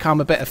feel like I'm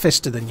a better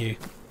fister than you.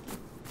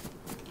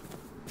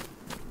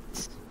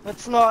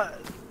 That's not.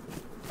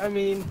 I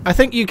mean, I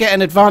think you get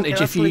an advantage Yeah, if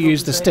that's you legal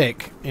use to the say.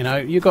 stick. You know,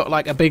 you got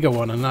like a bigger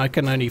one and I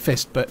can only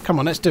fist. But come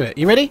on, let's do it.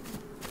 You ready?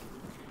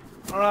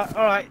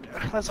 alright,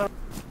 that's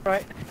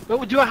alright.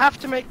 But do I have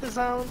to make the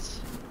sounds?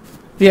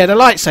 Yeah, the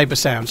lightsaber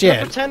sounds.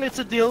 Yeah. Pretend it's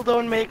a dildo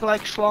and make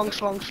like schlong,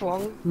 schlong,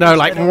 schlong. No,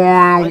 like instead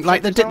of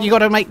like the. lightsaber sounds? You got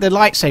to make the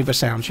lightsaber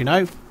sounds. You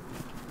know.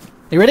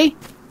 You ready?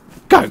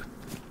 Go.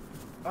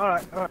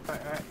 Alright.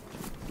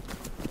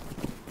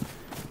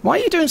 Why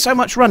are you doing so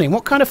much running?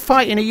 What kind of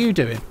fighting are you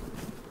doing?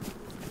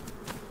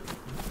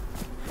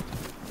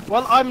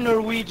 Well, I'm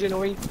Norwegian.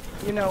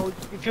 You know,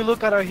 if you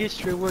look at our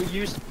history, we're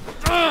used.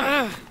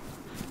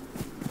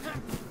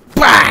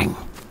 Bang!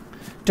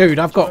 Dude,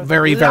 I've got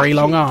very, very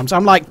long arms.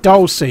 I'm like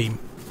Dulcim.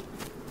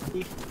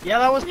 Yeah,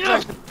 that was.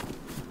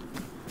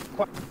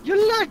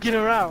 You're lagging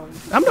around.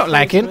 I'm not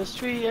lagging.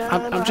 Mystery, yeah,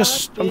 I'm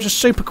just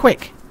super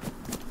quick.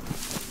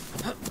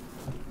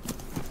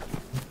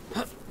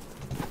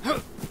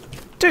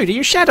 Dude, are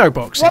you shadow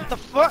boxing? What the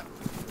fuck?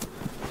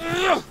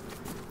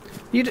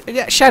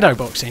 Yeah, shadow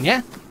boxing,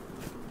 yeah?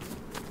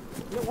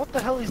 What the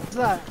hell is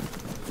that?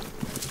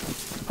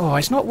 Oh,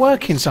 it's not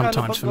working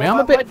sometimes for me. I'm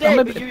a bit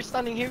You're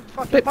standing here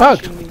fucking bit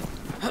bugged. punching me.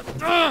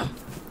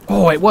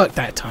 Oh, it worked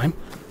that time.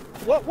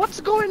 What's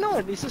going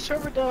on? Is the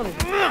server down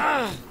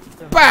here?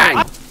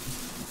 Bang!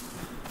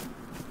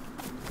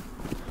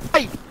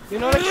 Hey, you're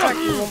not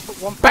exactly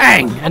one.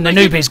 Bang! And the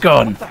noob is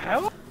gone. What the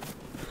hell?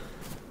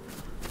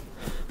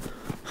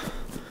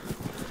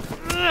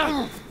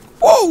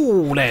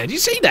 Whoa! There, did you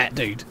see that,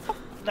 dude?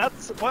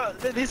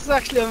 This is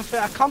actually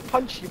unfair. I can't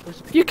punch you.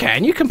 You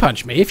can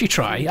punch me if you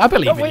try. I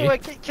believe in you.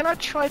 Wait, can I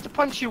try to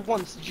punch you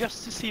once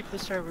just to see if the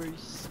server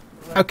is...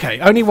 Okay,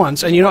 only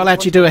once, and you're not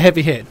allowed to do a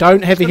heavy hit.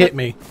 Don't heavy hit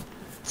me.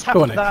 Tap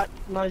Go on then. that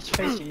nice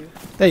face of you.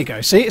 There you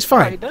go. See, it's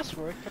fine. Right, it does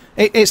work.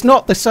 It's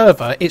not the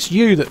server, it's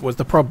you that was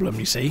the problem,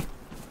 you see.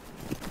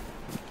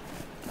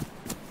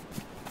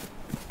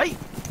 Hey,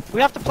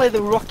 we have to play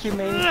the Rocky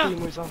main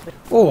theme or something.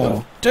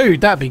 Oh,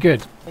 dude, that'd be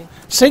good.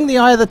 Sing the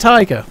Eye of the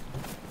Tiger.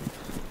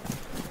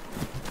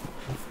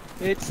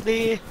 It's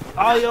the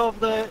eye of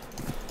the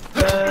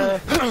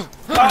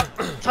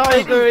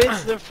tiger.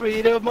 It's the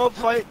freedom of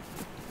fight.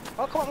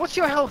 Oh, come on, what's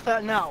your health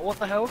at now? What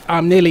the hell?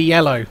 I'm nearly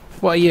yellow.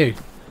 What are you?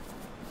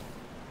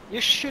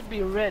 You should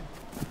be red.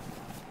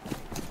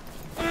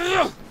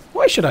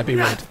 Why should I be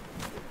red?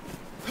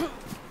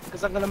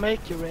 Because I'm gonna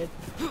make you red.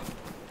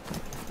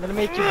 I'm gonna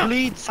make you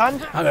bleed, son.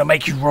 I'm gonna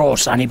make you raw,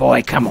 sonny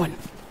boy. Come on.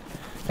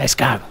 Let's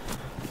go.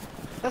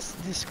 That's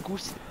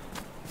disgusting.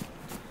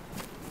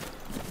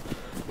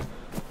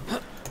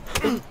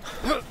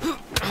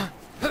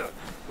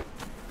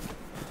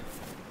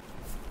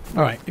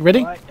 Alright, you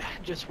ready? Right,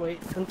 just wait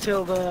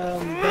until the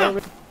bell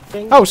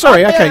rings. Oh,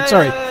 sorry, okay,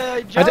 sorry.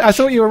 I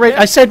thought you were ready.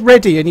 I said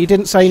ready and you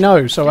didn't say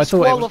no, so I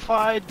thought it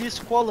was...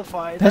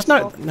 Disqualified. That's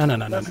not... No.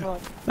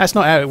 That's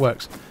not how it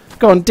works.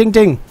 Go on, ding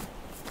ding.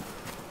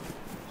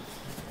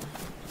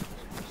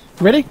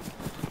 Ready?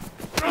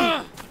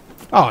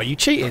 Oh, you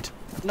cheated.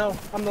 No,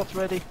 I'm not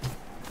ready.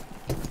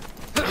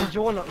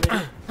 You're not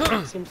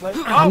ready. Seems like...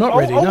 I'm not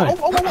ready,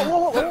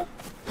 no.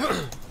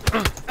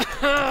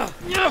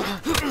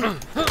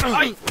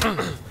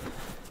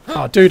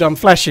 Oh, dude, I'm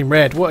flashing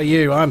red. What are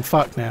you? I'm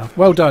fucked now.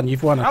 Well done,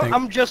 you've won, I think.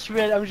 I'm just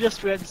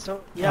red,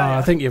 so... Yeah,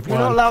 I think you've won.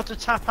 You're not allowed to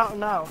tap out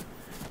now.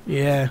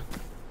 Yeah.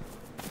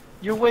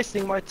 You're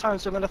wasting my time,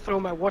 so I'm gonna throw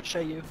my watch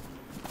at you.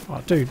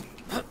 Oh, dude.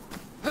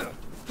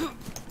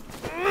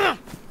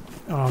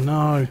 Oh,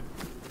 no.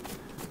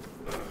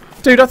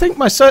 Dude, I think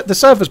the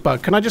server's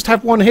bugged. Can I just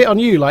have one hit on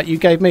you like you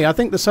gave me? I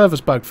think the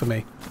server's bugged for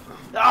me.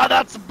 Ah,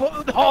 that's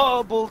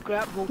horrible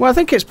crap. Well, I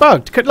think it's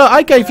bugged. Look,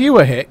 I gave you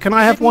a hit. Can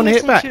I have one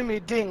hit back? To me,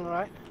 ding,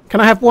 right?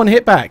 Can I have one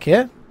hit back,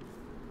 yeah?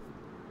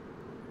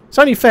 It's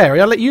only fair.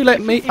 I let you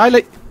let me...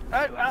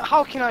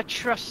 how can I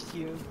trust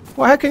you?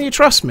 Well, how can you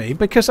trust me?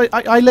 Because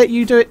I let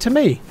you do it to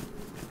me.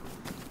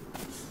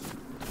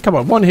 Come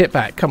on, one hit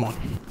back. Come on.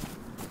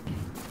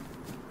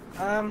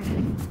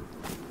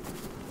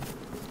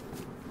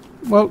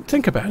 Well,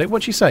 think about it.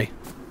 What'd you say?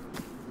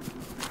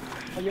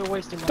 Oh, you're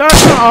wasting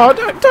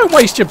my don't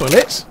waste your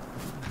bullets.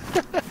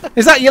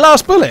 Is that your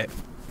last bullet?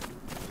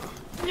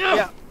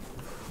 Yeah.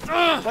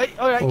 Wait,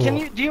 alright,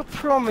 do you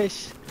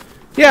promise?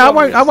 Yeah,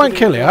 I won't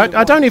kill you.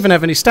 I don't even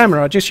have any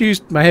stamina. I just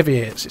used my heavy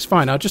hits. It's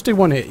fine. I'll just do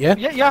one hit, yeah?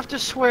 Yeah, you have to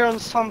swear on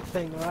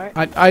something, right?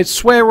 I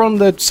swear on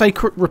the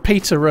sacred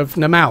repeater of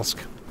Namalsk.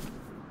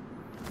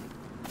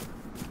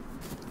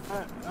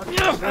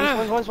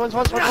 Once.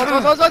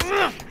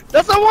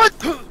 That's not one!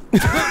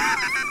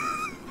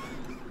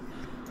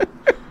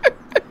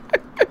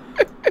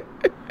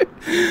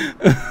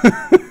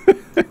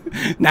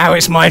 Now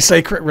it's my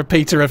sacred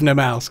repeater of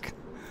Namalsk.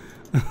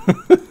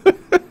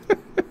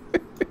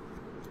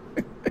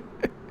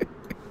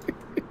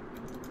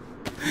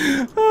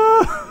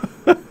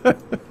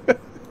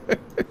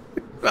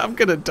 I'm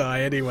gonna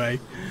die anyway.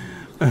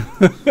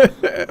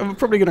 I'm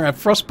probably gonna have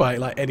frostbite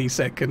like any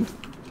second.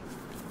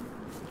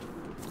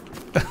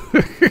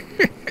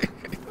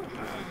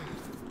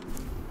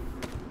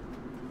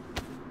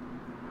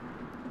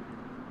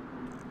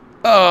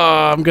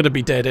 Oh, I'm gonna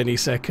be dead any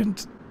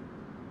second.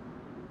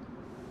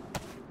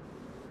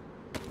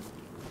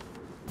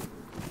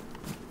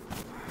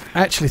 I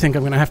actually think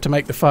I'm gonna have to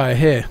make the fire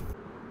here.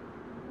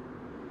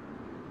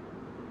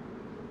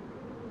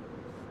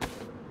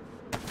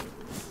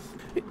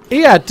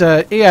 He had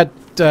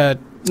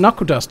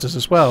knuckle dusters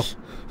as well.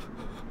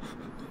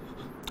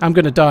 I'm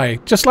gonna die.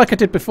 Just like I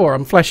did before,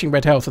 I'm flashing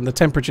red health and the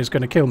temperature's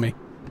gonna kill me.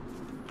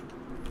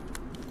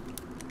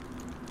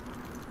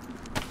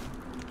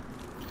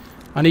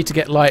 I need to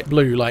get light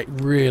blue, like,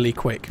 really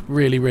quick.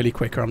 Really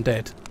quick, or I'm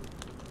dead.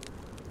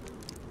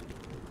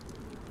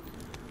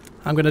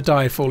 I'm gonna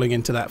die falling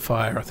into that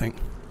fire, I think.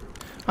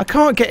 I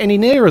can't get any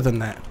nearer than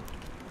that.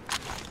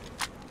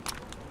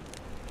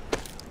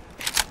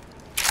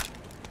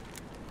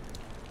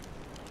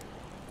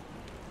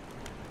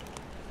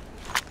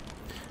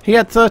 He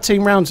had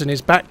 13 rounds in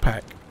his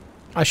backpack.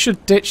 I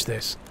should ditch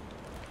this.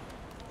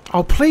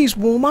 Oh, please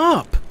warm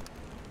up.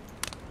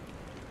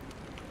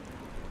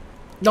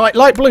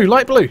 Light blue,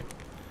 light blue.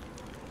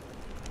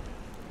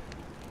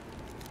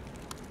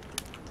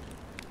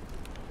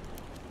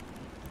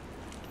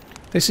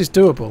 This is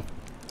doable.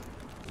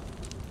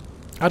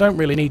 I don't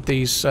really need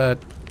these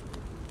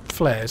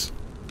flares.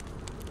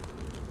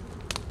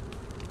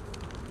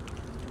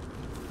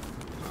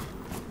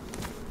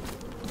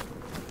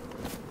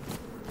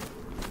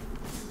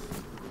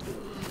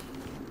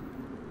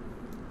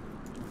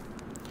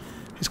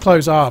 His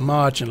clothes are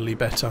marginally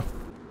better.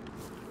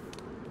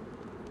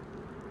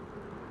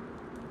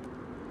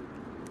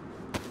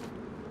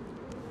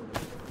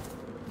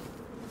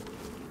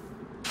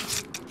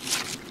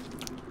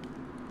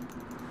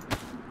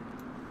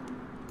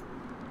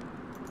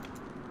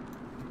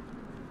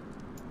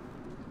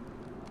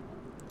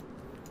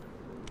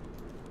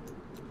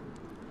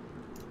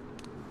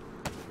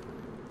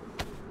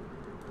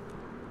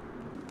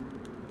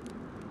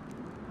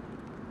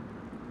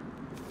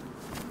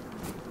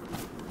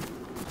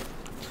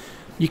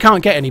 You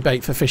can't get any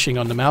bait for fishing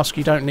on the Namalsk.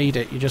 You don't need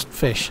it. You just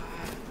fish.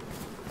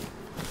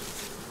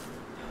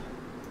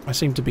 I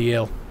seem to be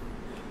ill.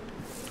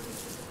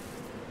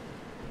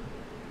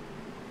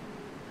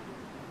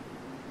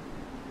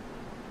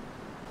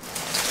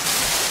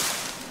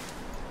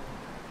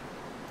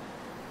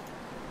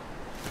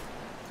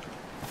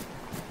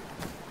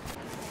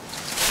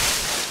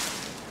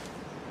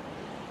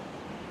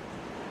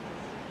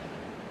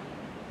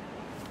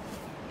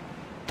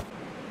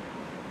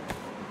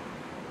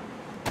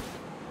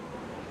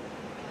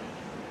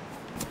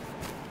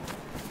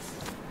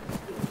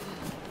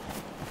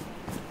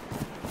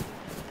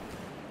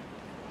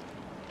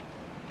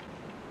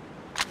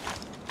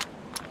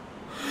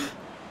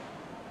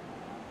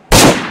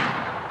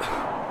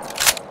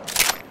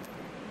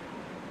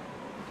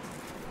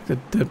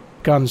 The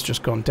gun's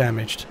just gone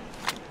damaged.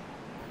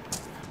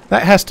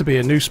 That has to be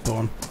a new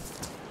spawn.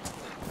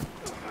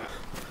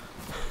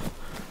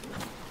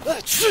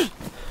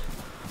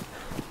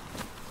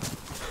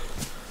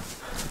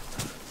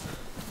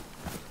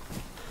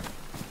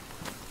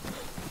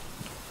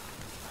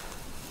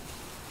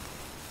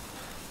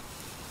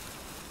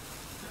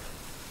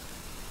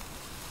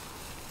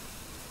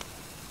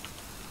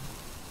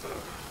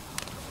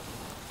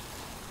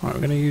 Right, we're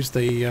going to use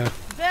the...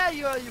 There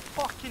you are, you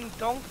fucking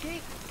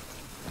donkey!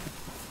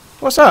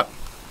 What's up?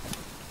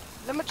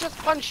 Let me just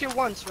punch you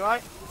once,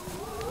 right?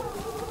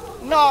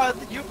 No,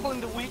 you're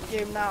playing the weak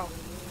game now.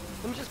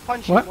 Let me just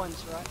punch What? you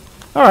once, right?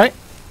 Alright.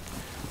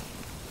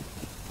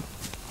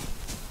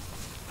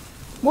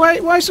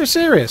 Why so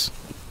serious?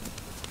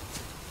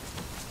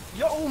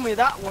 You owe me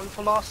that one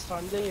for last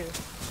time, didn't you?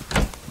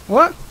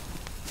 What?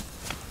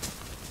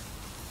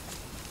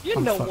 You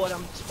I'm know fucked. what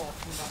I'm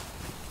talking about.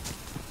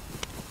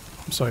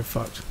 I'm so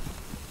fucked.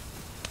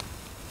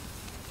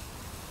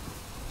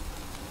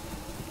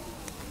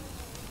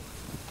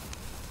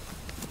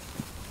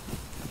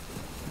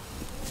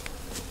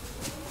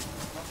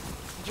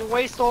 Did you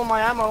waste all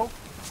my ammo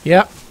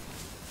Yeah.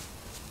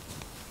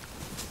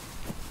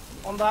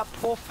 on that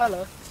poor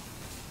fella?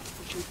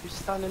 Which you'd be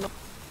standing up.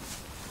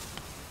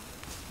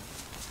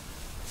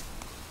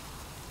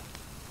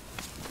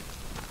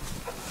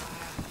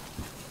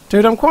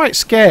 Dude, I'm quite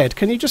scared.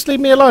 Can you just leave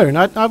me alone?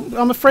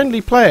 I'm a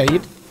friendly player.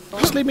 You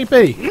just leave me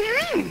be.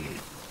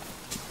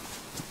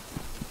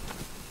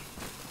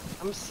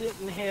 I'm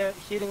sitting here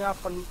heating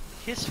up on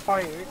his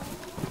fire.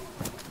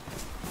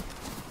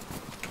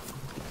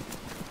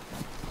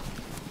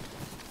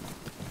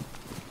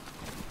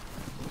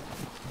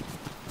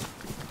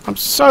 I'm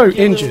so Give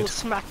a little injured.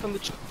 smack on the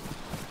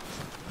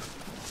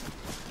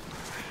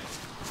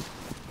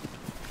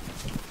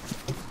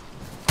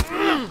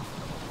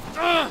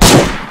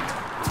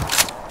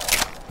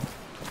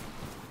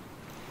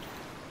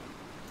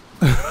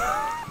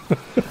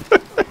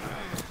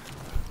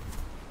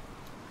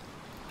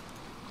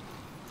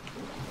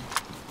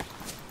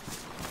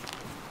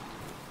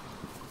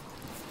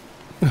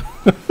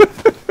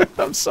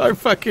I'm so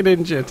fucking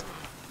injured.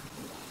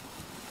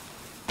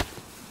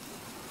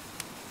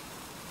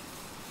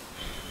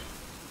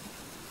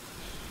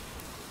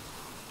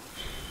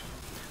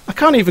 I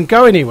can't even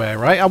go anywhere,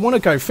 right? I want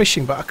to go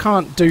fishing, but I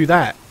can't do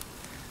that.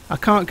 I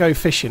can't go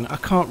fishing. I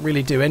can't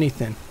really do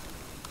anything.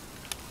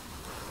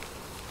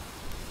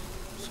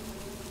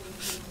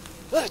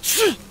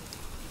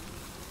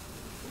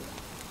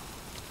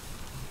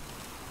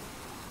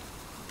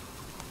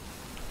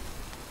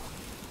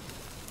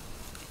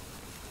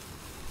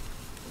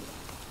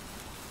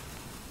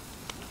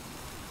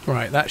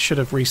 Right, that should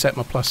have reset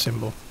my plus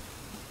symbol.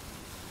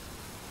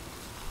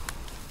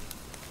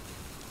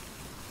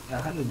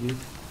 Yeah, hello dude.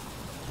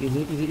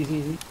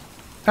 Easy.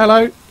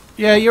 Hello.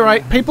 Yeah, you're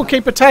right. People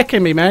keep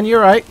attacking me, man.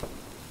 You're right.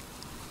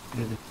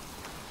 Easy.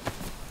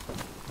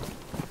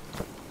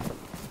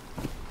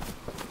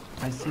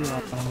 I see you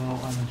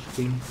on the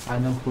screen. I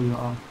know who you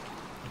are.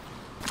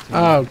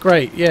 Oh,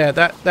 great. Yeah,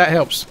 that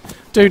helps.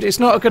 Dude, it's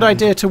not a good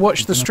idea to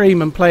watch the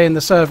stream and play in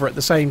the server at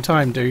the same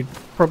time, dude.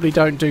 Probably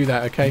don't do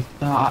that, okay?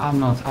 No, I'm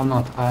not.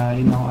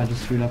 You know, I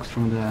just relaxed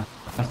from the...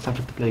 I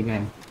started to play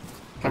game.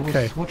 I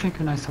was watching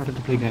and I started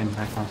to play game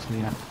right now, so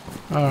yeah.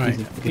 Alright.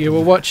 Easy. You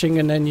were watching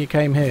and then you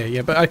came here.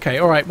 Yeah, but okay.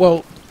 Alright,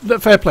 well,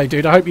 fair play,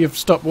 dude. I hope you've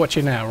stopped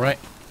watching now, right?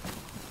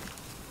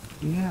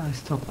 Yeah, I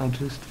stopped. I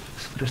just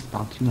stressed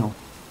out, you know.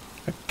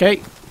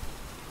 Okay.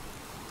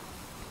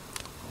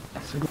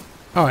 So,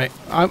 Alright,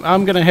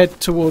 I'm going to head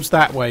towards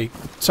that way.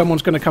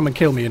 Someone's going to come and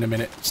kill me in a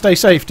minute. Stay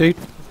safe, dude.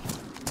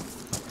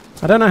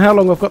 I don't know how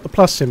long I've got the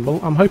plus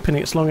symbol. I'm hoping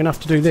it's long enough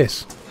to do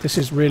this. This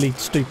is really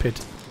stupid.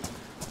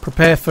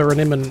 Prepare for an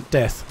imminent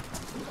death.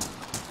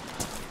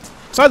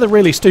 It's either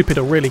really stupid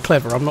or really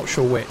clever. I'm not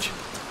sure which.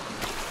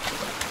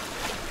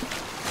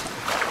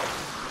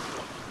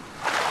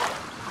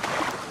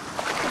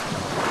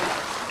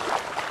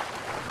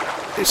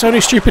 It's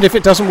only stupid if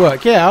it doesn't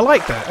work. Yeah, I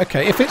like that.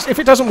 Okay, if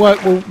it doesn't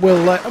work,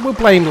 we'll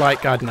blame,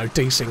 like, I don't know,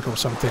 desync or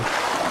something.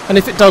 And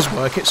if it does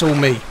work, it's all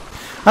me.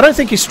 I don't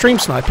think he's stream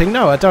sniping.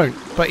 No, I don't.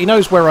 But he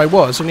knows where I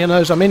was, and he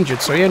knows I'm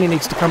injured, so he only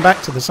needs to come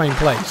back to the same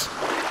place.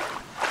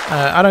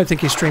 I don't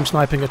think he's stream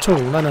sniping at all.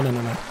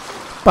 No.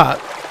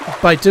 But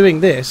by doing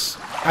this,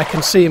 I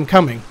can see him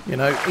coming. You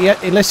know,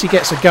 unless he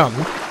gets a gun,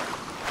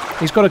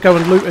 he's got to go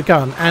and loot a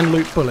gun and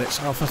loot bullets.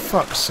 Oh, for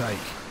fuck's sake!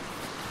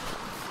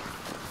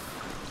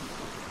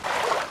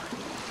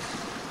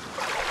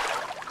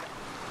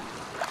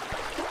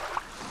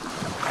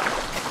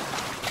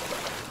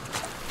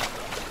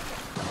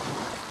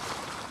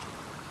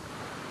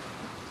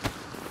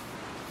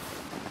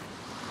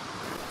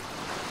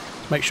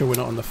 Make sure we're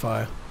not on the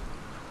fire.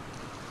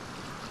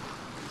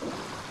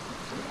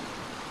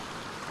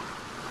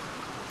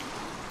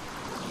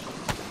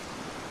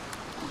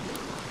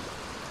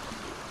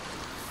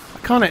 I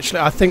can't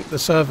actually... I think the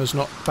server's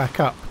not back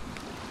up.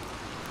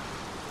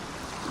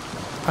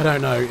 I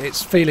don't know.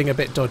 It's feeling a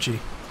bit dodgy.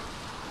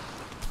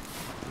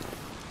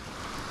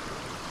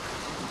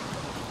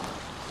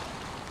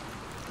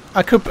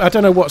 I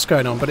don't know what's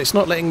going on, but it's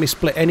not letting me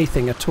split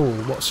anything at all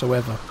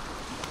whatsoever.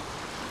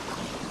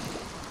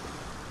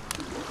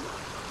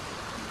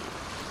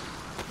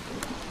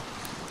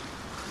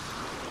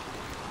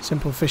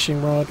 Simple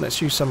fishing rod.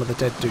 Let's use some of the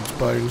dead dude's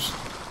bones.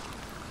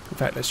 In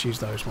fact, let's use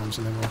those ones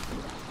and then we'll...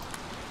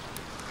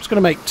 I'm just going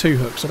to make 2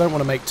 hooks. I don't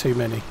want to make too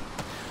many.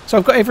 So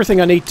I've got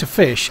everything I need to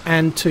fish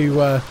and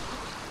to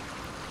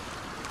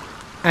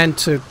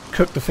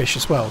cook the fish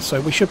as well.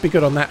 So we should be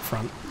good on that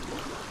front.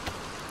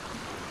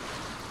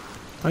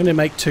 I'm going to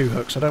make 2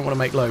 hooks. I don't want to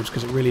make loads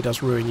because it really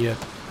does ruin your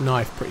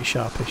knife pretty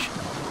sharpish.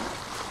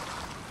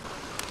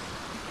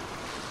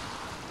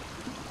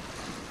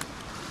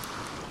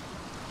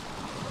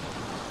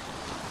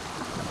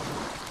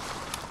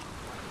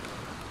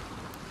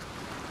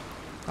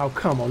 Oh,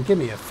 come on, give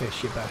me a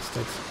fish, you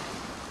bastards.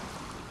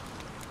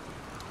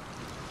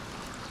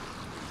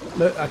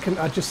 Look,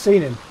 I've just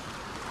seen him.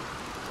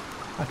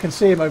 I can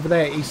see him over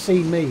there. He's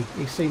seen me.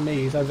 He's seen me.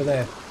 He's over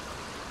there.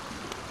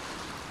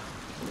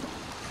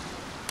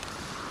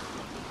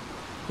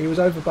 He was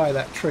over by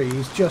that tree.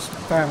 He's just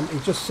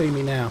seen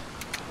me now.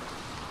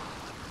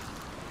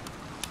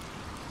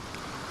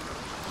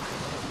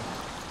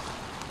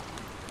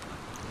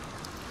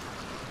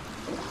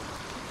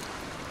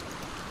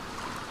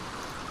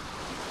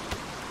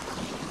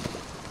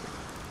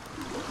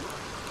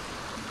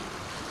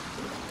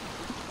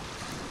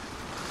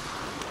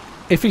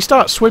 If he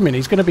starts swimming,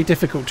 he's going to be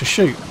difficult to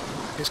shoot.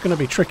 It's going to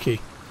be tricky.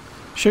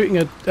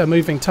 Shooting a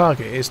moving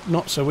target is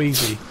not so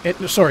easy.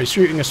 Sorry,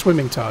 shooting a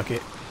swimming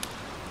target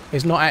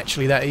is not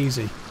actually that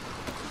easy.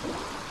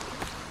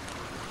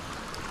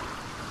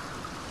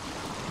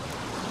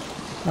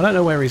 I don't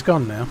know where he's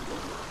gone now.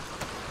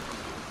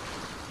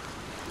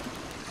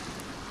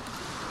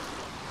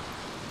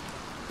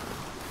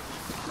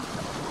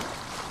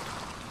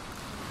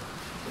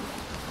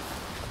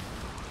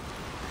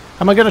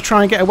 Am I going to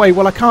try and get away?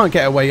 Well, I can't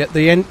get away at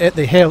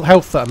the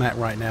health that I'm at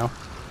right now.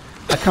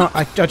 I can't.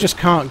 I just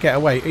can't get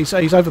away. He's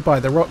over by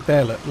the rock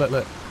there. Look, look,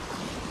 look.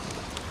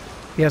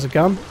 He has a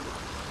gun.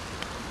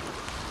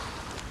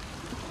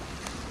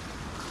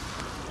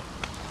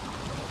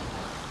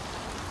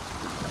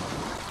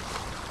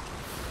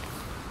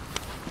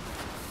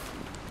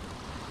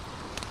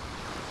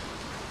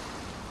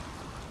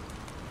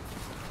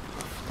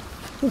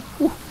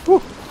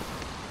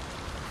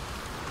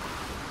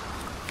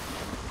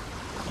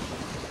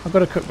 I've got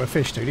to cook my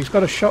fish, dude. He's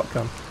got a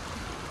shotgun.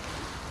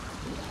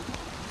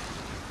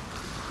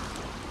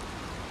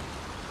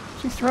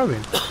 What's he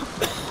throwing?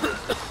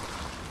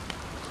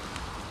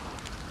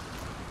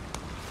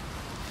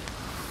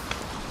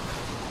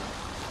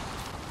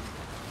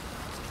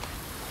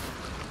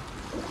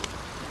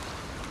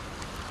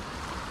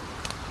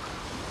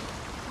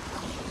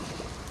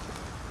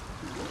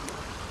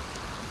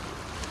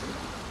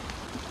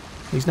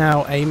 He's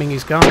now aiming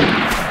his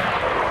gun.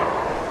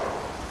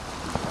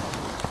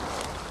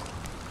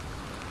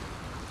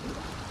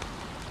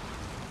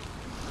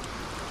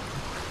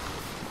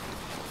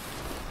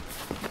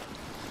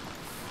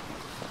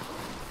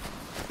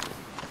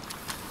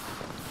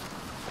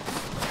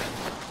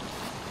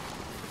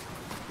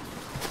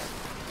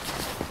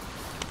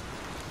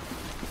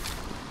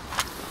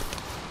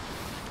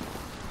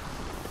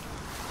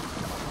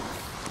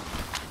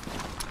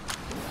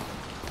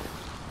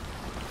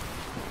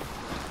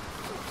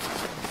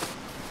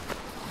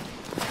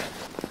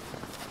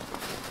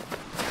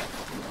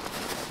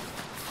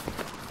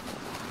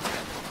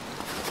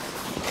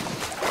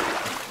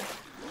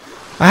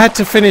 I had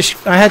to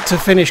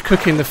finish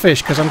cooking the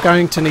fish because I'm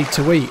going to need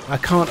to eat. I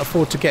can't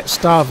afford to get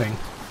starving.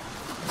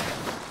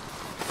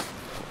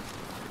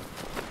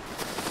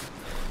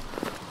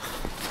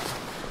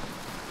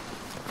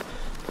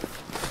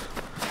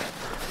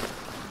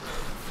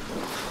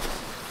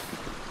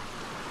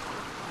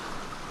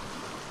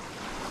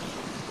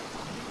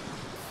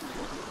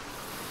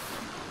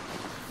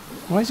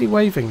 Why is he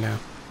waving now?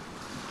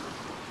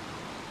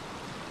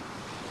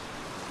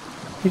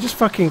 He just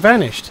fucking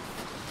vanished.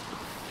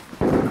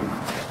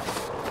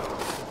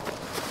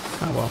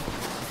 Oh well.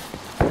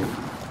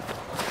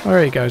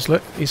 There he goes,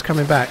 look, he's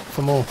coming back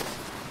for more.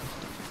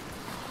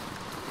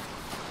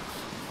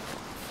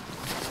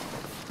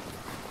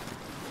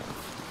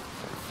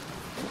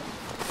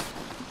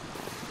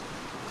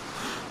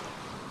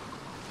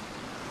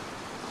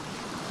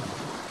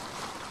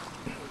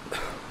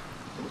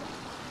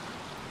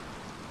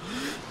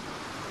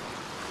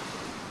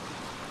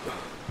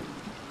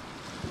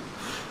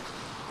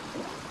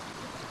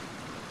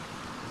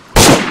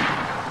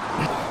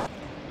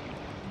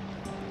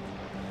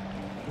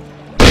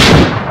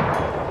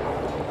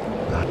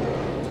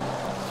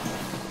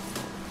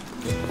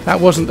 That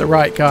wasn't the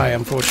right guy,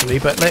 unfortunately,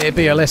 but let it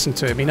be a lesson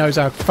to him. He knows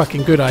how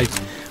fucking good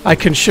I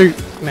can shoot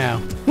now.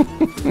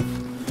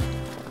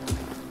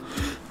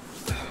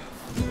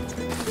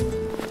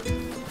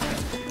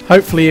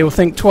 Hopefully he'll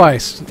think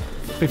twice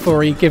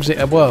before he gives it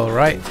a whirl,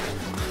 right? I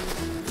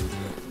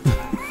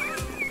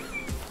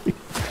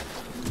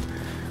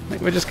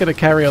think we're just going to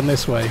carry on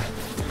this way.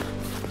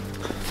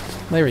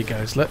 There he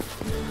goes, look.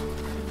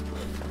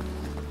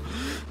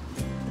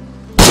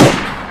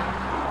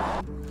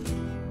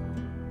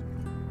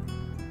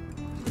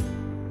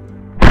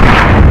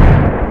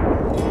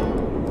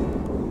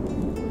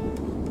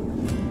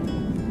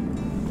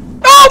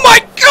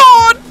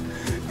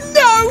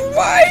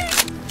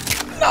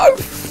 No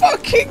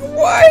fucking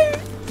way!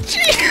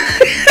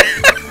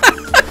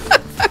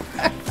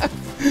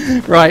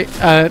 Right,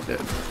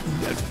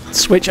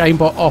 switch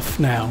aimbot off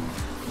now.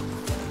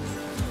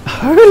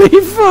 Holy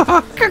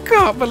fuck! I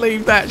can't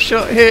believe that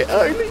shot hit.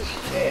 Holy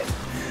shit!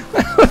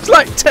 That was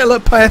like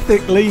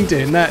telepathic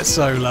lead-in. That's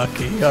so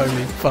lucky.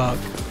 Holy fuck.